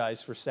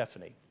apologize to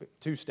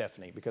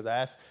Stephanie, because I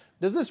asked,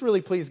 does this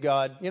really please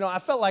God? I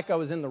felt like I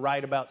was in the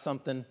right about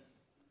something.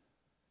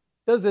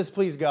 Does this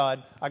please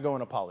God? I go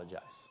and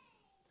apologize.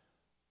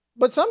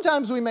 But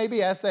sometimes we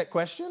maybe ask that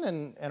question,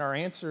 and our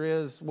answer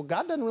is, well,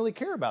 God doesn't really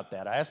care about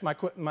that. I asked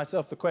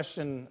myself the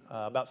question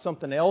about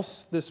something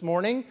else this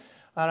morning,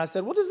 and I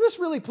said, well, does this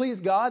really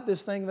please God,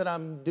 this thing that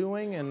I'm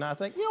doing? And I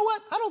think, you know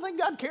what? I don't think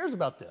God cares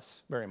about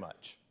this very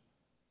much.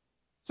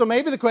 So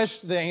maybe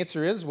the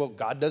answer is, well,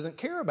 God doesn't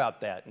care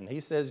about that, and He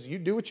says, you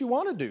do what you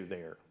want to do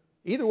there.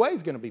 Either way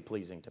is going to be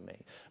pleasing to me.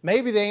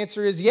 Maybe the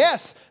answer is,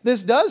 yes,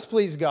 this does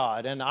please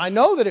God, and I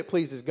know that it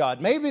pleases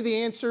God. Maybe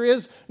the answer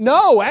is,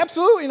 no,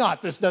 absolutely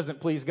not, this doesn't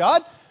please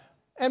God.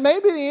 And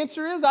maybe the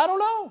answer is, I don't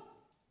know.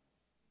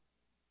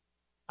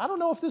 I don't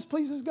know if this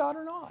pleases God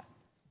or not.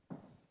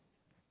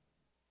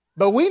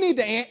 But we need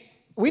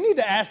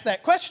to ask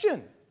that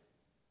question.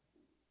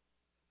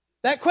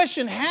 That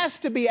question has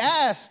to be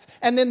asked,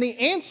 and then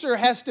the answer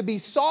has to be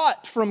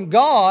sought from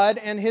God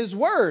and His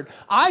Word.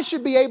 I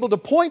should be able to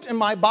point in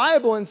my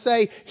Bible and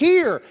say,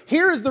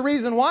 here's the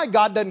reason why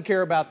God doesn't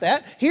care about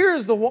that.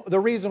 Here's the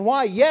reason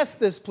why, yes,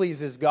 this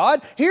pleases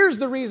God. Here's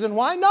the reason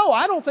why, no,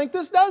 I don't think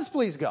this does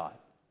please God.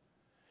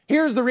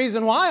 Here's the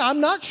reason why,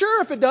 I'm not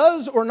sure if it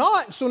does or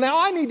not. So now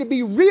I need to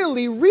be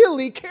really,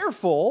 really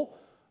careful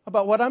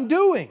about what I'm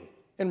doing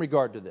in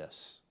regard to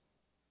this.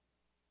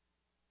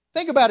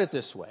 Think about it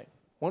this way.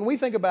 When we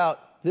think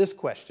about this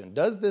question,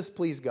 does this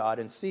please God,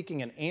 and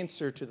seeking an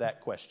answer to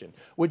that question,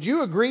 would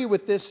you agree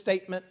with this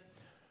statement?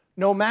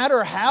 No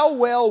matter how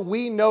well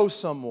we know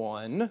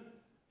someone,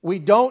 we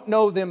don't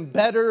know them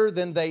better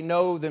than they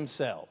know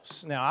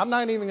themselves. Now, I'm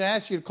not even going to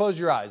ask you to close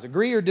your eyes.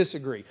 Agree or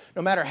disagree?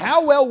 No matter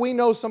how well we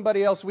know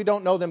somebody else, we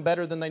don't know them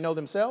better than they know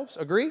themselves.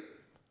 Agree?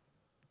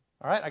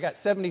 All right, I got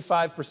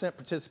 75%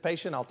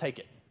 participation. I'll take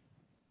it.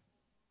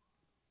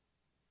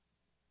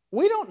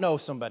 We don't know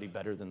somebody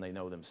better than they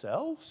know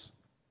themselves.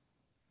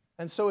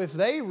 And so if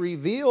they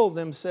reveal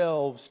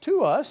themselves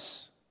to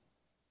us,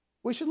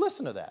 we should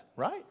listen to that,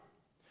 right?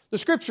 The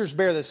Scriptures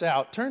bear this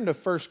out. Turn to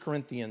 1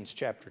 Corinthians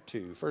chapter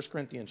 2. 1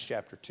 Corinthians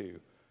chapter 2.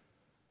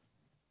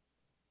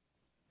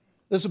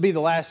 This will be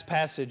the last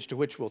passage to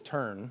which we'll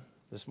turn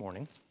this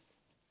morning.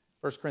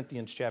 1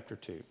 Corinthians chapter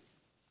 2.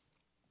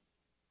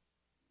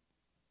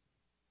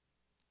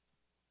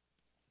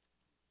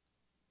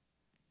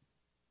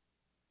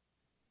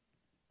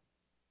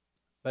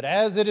 But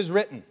as it is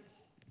written,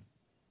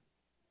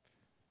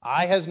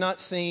 eye has not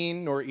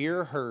seen, nor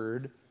ear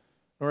heard,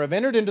 nor have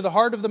entered into the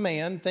heart of the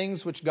man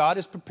things which God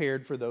has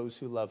prepared for those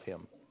who love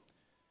Him.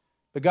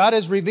 But God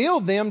has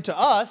revealed them to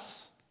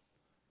us,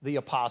 the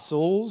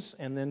apostles,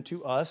 and then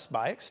to us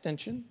by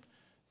extension,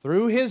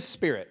 through His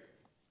Spirit.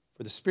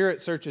 For the Spirit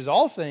searches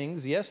all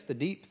things, yes, the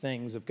deep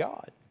things of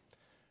God.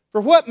 For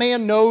what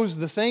man knows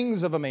the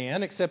things of a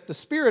man except the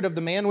spirit of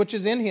the man which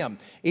is in him?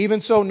 Even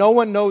so, no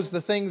one knows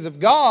the things of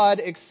God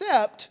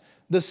except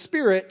the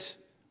Spirit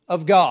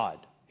of God,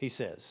 he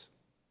says.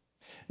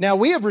 Now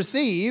we have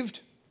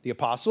received, the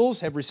apostles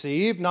have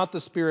received, not the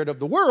spirit of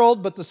the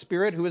world, but the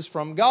Spirit who is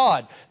from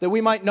God, that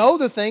we might know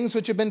the things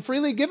which have been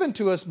freely given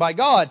to us by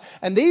God.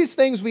 And these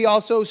things we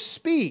also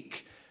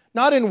speak,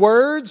 not in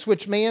words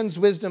which man's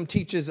wisdom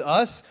teaches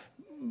us,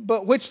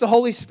 but which the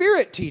Holy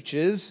Spirit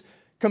teaches,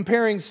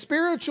 comparing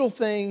spiritual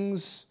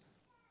things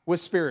with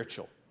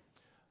spiritual.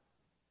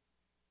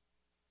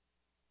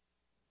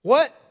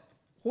 What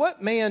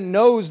man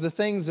knows the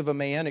things of a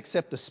man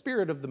except the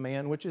spirit of the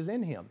man which is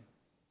in him?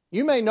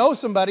 You may know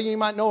somebody, you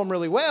might know them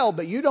really well,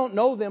 but you don't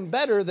know them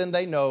better than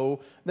they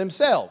know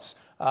themselves.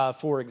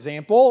 For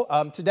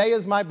example, today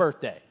is my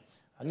birthday.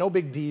 No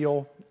big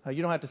deal.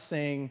 You don't have to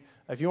sing.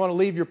 If you want to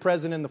leave your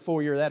present in the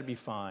foyer, that'd be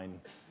fine.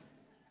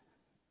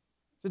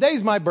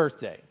 Today's my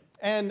birthday.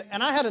 And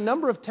I had a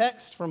number of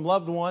texts from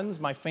loved ones,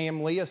 my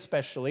family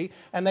especially,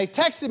 and they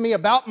texted me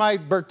about my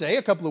birthday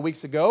a couple of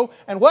weeks ago.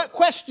 And what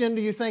question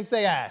do you think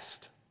they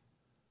asked?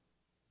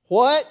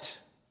 What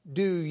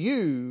do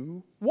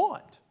you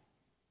want?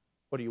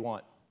 What do you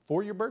want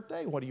for your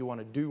birthday? What do you want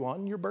to do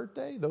on your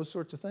birthday? Those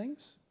sorts of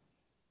things.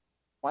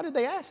 Why did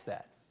they ask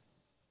that?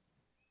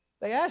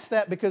 They asked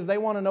that because they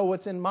want to know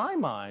what's in my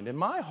mind, in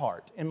my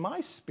heart, in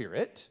my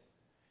spirit.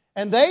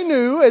 And they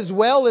knew, as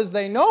well as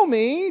they know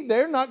me,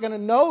 they're not going to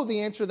know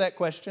the answer to that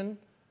question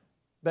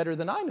better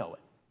than I know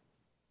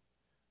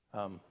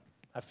it.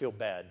 I feel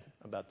bad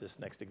about this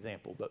next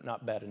example, but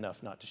not bad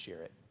enough not to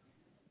share it.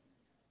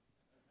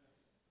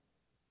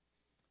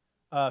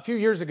 A few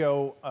years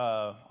ago,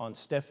 on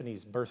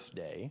Stephanie's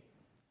birthday,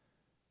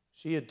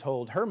 she had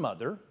told her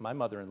mother, my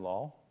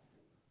mother-in-law,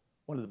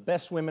 one of the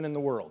best women in the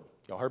world.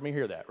 Y'all heard me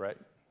hear that, right?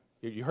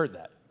 You heard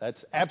that.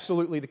 That's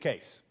absolutely the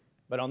case.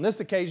 But on this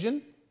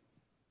occasion,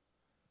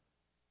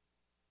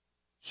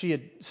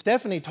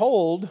 Stephanie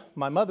told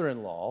my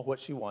mother-in-law what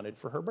she wanted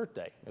for her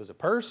birthday. It was a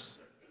purse,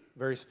 a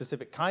very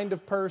specific kind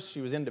of purse.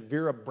 She was into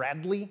Vera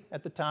Bradley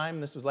at the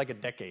time. This was like a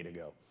decade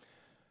ago.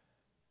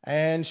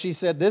 And she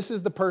said, this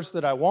is the purse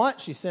that I want.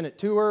 She sent it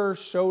to her,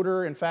 showed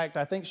her. In fact,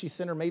 I think she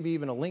sent her maybe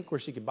even a link where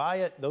she could buy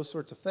it, those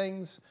sorts of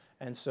things.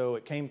 And so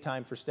it came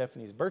time for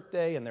Stephanie's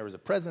birthday, and there was a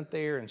present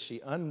there, and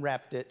she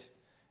unwrapped it,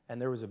 and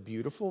there was a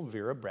beautiful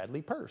Vera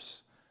Bradley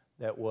purse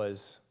that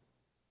was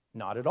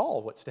not at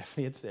all what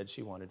Stephanie had said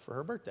she wanted for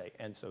her birthday.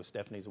 And so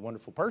Stephanie's a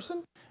wonderful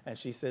person, and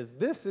she says,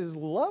 this is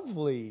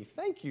lovely.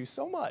 Thank you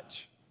so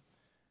much.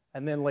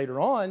 And then later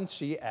on,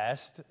 she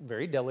asked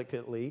very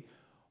delicately,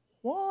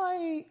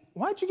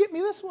 why'd you get me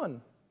this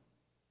one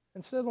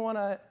instead of the one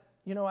I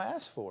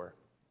asked for?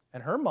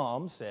 And her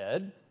mom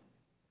said,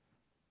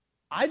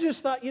 I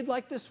just thought you'd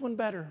like this one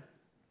better.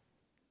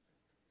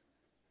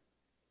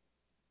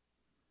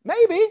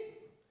 Maybe.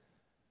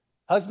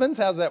 Husbands,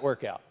 how's that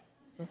work out?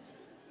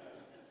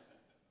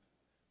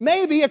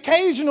 Maybe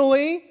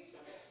occasionally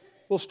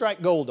we'll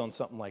strike gold on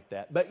something like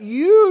that. But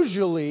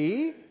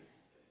usually,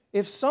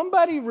 if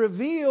somebody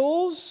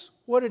reveals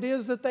what it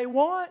is that they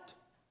want,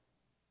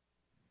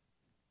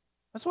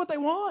 that's what they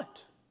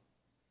want.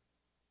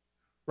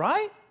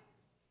 Right?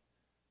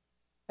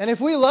 And if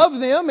we love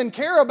them and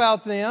care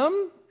about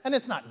them, and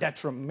it's not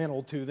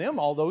detrimental to them,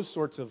 all those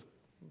sorts of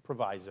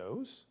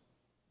provisos,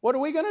 what are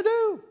we going to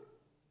do?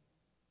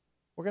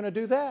 We're going to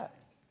do that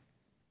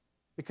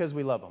because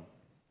we love them.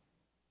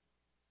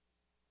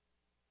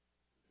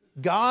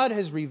 God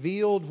has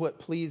revealed what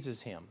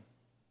pleases Him.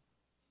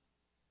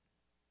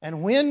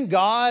 And when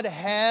God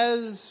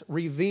has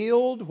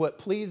revealed what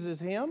pleases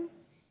Him,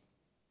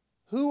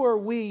 who are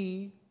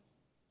we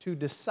to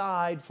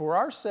decide for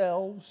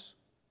ourselves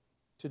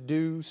to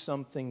do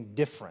something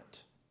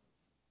different?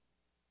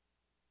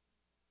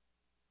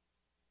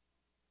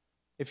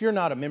 If you're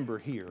not a member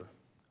here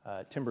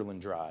at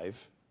Timberland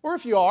Drive, or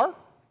if you are,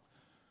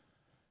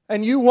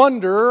 and you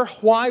wonder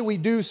why we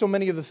do so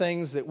many of the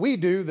things that we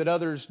do that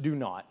others do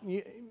not,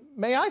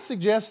 may I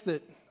suggest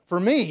that for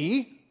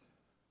me,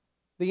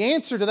 the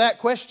answer to that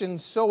question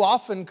so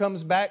often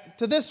comes back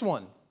to this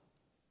one.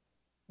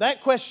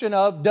 That question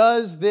of,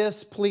 does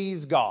this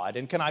please God?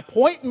 And can I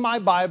point in my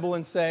Bible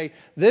and say,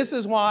 this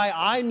is why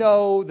I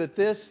know that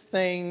this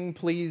thing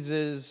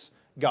pleases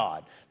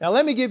God? Now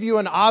let me give you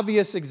an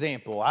obvious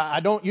example.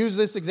 I don't use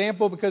this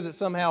example because it's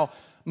somehow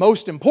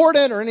most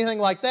important or anything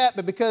like that,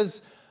 but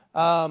because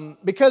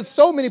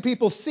so many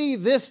people see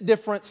this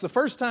difference the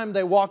first time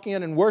they walk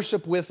in and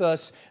worship with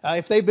us,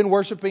 if they've been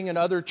worshiping in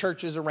other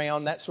churches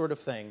around, that sort of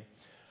thing.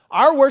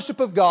 Our worship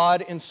of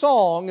God in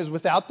song is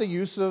without the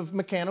use of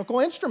mechanical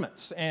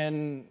instruments.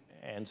 And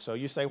so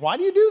you say, why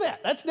do you do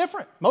that? That's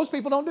different. Most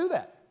people don't do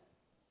that.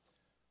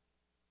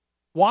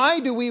 Why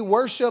do we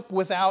worship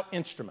without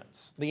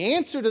instruments? The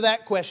answer to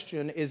that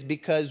question is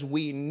because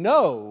we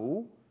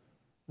know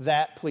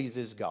that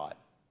pleases God.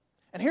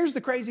 And here's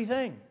the crazy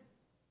thing.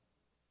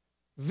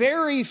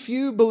 Very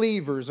few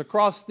believers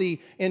across the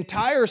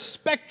entire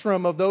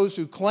spectrum of those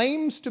who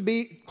claim to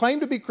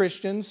be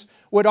Christians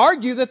would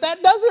argue that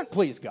doesn't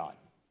please God.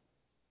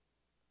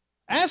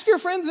 Ask your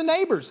friends and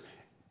neighbors,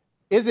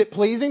 is it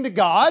pleasing to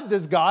God?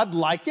 Does God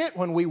like it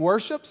when we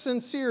worship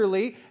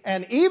sincerely?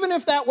 And even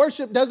if that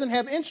worship doesn't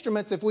have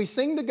instruments, if we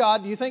sing to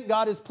God, do you think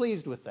God is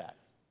pleased with that?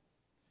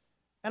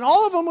 And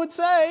all of them would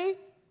say,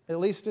 at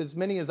least as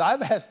many as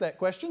I've asked that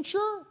question,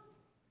 sure.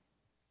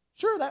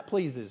 Sure, that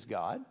pleases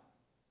God.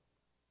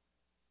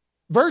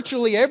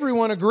 Virtually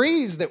everyone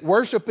agrees that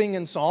worshiping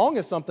in song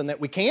is something that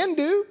we can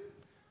do,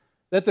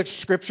 that the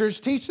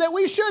Scriptures teach that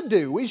we should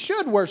do. We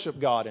should worship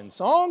God in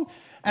song,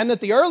 and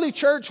that the early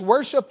church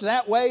worshiped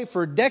that way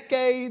for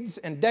decades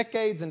and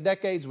decades and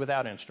decades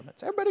without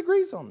instruments. Everybody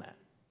agrees on that.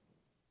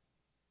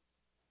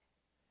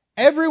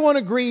 Everyone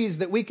agrees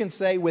that we can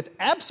say with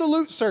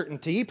absolute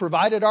certainty,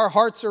 provided our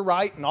hearts are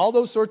right and all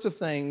those sorts of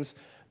things,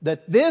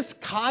 that this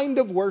kind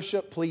of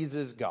worship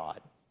pleases God.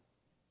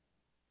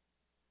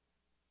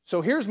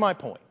 So here's my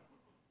point.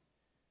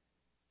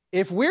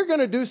 If we're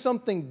going to do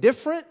something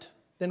different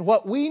than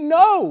what we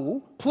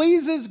know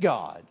pleases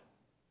God,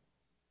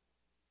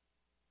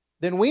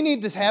 then we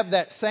need to have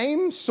that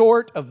same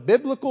sort of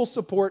biblical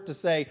support to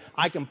say,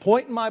 I can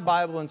point in my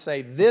Bible and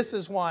say, this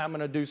is why I'm going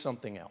to do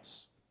something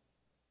else.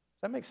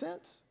 Does that make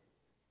sense?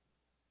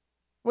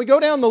 We go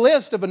down the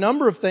list of a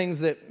number of things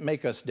that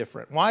make us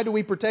different. Why do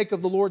we partake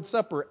of the Lord's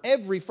Supper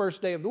every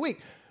first day of the week?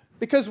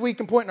 Because we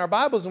can point in our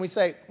Bibles and we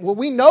say, well,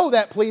 we know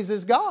that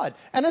pleases God.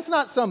 And it's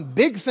not some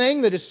big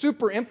thing that is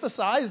super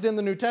emphasized in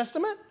the New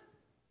Testament.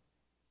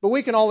 But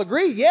we can all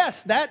agree,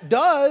 yes, that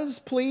does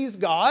please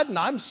God, and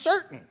I'm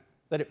certain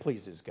that it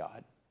pleases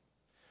God.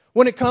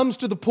 when it comes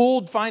to the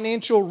pooled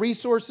financial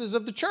resources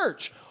of the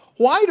church?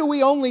 Why do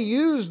we only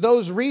use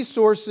those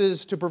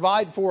resources to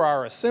provide for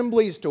our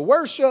assemblies to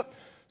worship,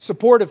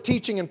 support of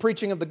teaching and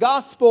preaching of the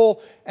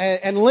gospel,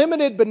 and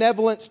limited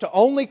benevolence to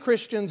only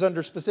Christians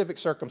under specific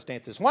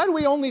circumstances? Why do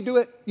we only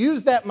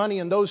use that money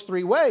in those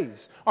three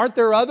ways? Aren't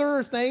there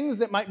other things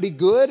that might be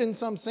good in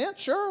some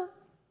sense? Sure.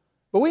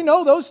 But we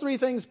know those three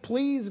things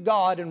please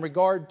God in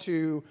regard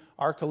to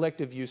our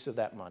collective use of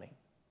that money.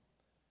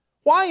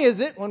 Why is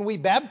it when we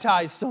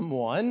baptize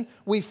someone,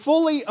 we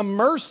fully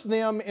immerse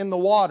them in the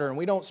water and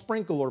we don't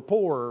sprinkle or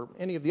pour or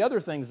any of the other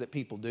things that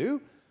people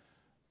do?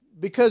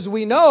 Because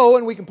we know,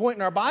 and we can point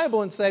in our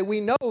Bible and say,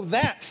 we know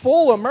that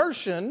full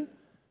immersion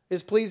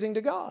is pleasing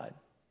to God.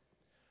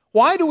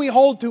 Why do we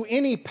hold to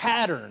any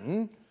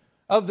pattern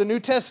of the New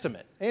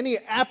Testament, any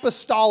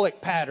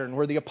apostolic pattern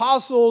where the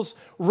apostles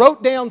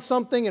wrote down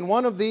something in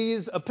one of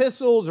these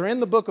epistles or in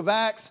the book of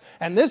Acts,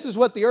 and this is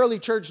what the early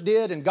church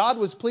did, and God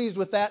was pleased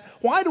with that?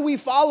 Why do we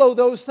follow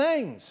those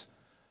things?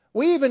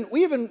 We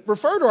even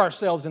refer to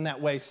ourselves in that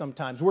way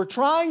sometimes. We're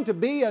trying to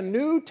be a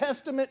New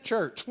Testament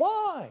church.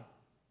 Why?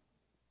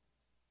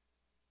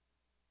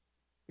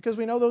 Because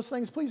we know those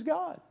things please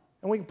God.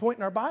 And we can point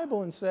in our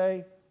Bible and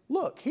say,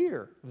 look,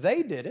 here,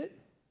 they did it.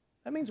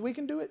 That means we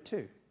can do it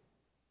too.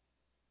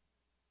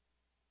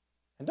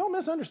 And don't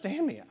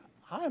misunderstand me.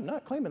 I am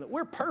not claiming that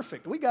we're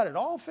perfect. We got it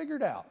all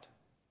figured out.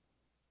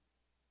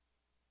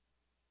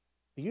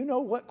 Do you know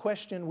what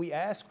question we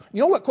ask?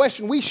 You know what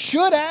question we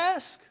should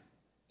ask?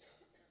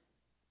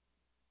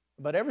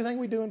 About everything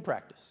we do in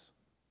practice.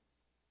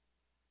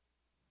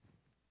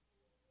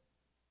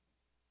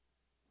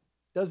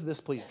 Does this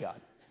please God?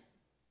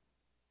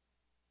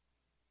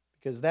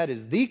 Because that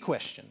is the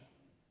question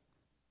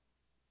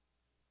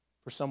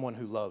for someone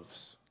who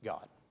loves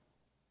God.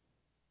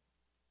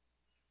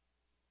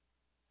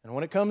 And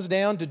when it comes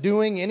down to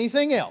doing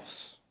anything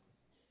else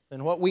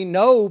than what we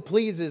know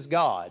pleases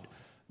God,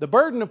 the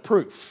burden of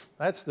proof,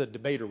 that's the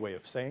debater way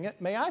of saying it.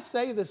 May I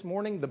say this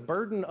morning, the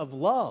burden of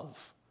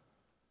love.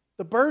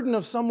 The burden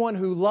of someone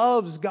who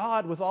loves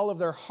God with all of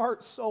their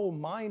heart, soul,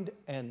 mind,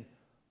 and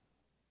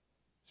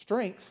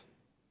strength.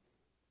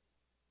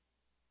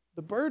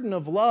 The burden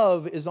of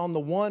love is on the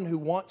one who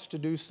wants to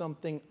do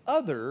something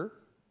other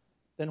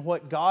than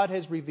what God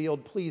has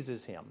revealed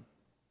pleases him.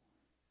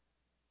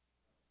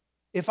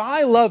 If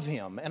I love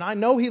him and I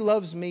know he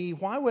loves me,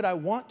 why would I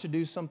want to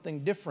do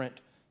something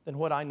different than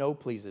what I know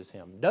pleases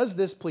him? Does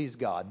this please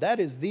God? That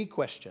is the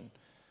question.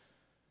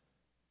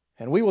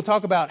 And we will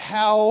talk about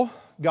how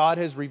God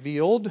has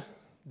revealed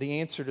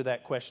the answer to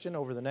that question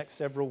over the next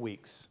several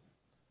weeks.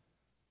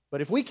 But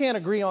if we can't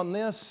agree on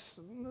this,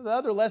 the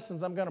other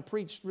lessons I'm going to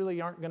preach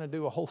really aren't going to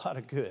do a whole lot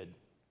of good.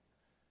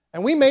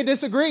 And we may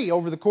disagree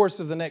over the course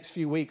of the next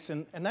few weeks,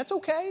 and that's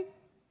okay.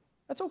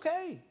 That's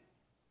okay.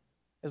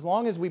 As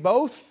long as we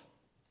both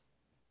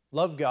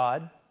love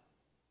God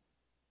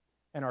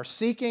and are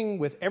seeking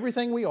with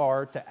everything we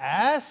are to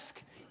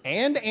ask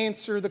and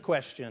answer the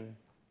question,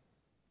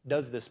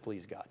 does this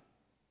please God?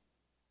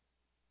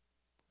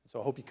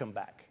 So I hope you come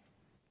back.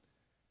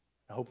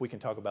 I hope we can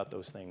talk about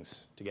those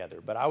things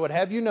together. But I would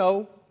have you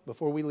know,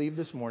 before we leave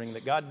this morning,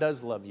 that God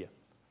does love you.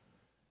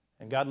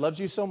 And God loves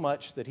you so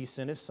much that he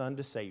sent his Son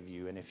to save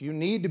you. And if you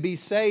need to be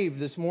saved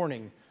this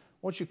morning,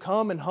 won't you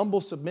come in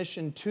humble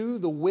submission to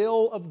the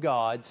will of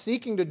God,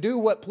 seeking to do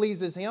what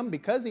pleases him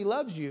because he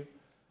loves you.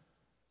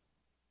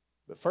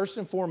 But first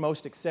and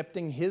foremost,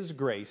 accepting his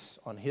grace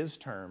on his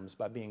terms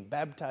by being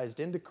baptized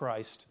into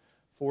Christ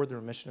for the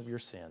remission of your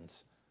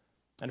sins.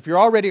 And if you're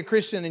already a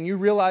Christian and you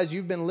realize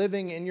you've been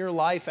living your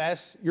life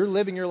asking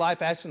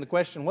the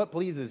question, what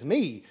pleases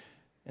me,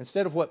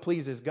 instead of what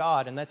pleases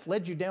God, and that's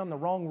led you down the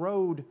wrong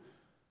road,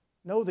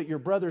 know that your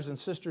brothers and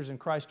sisters in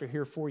Christ are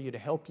here for you to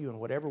help you in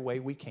whatever way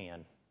we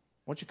can.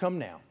 Won't you come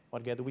now, while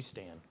together we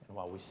stand and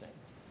while we sing.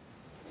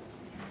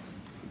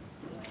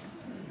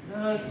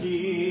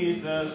 Jesus.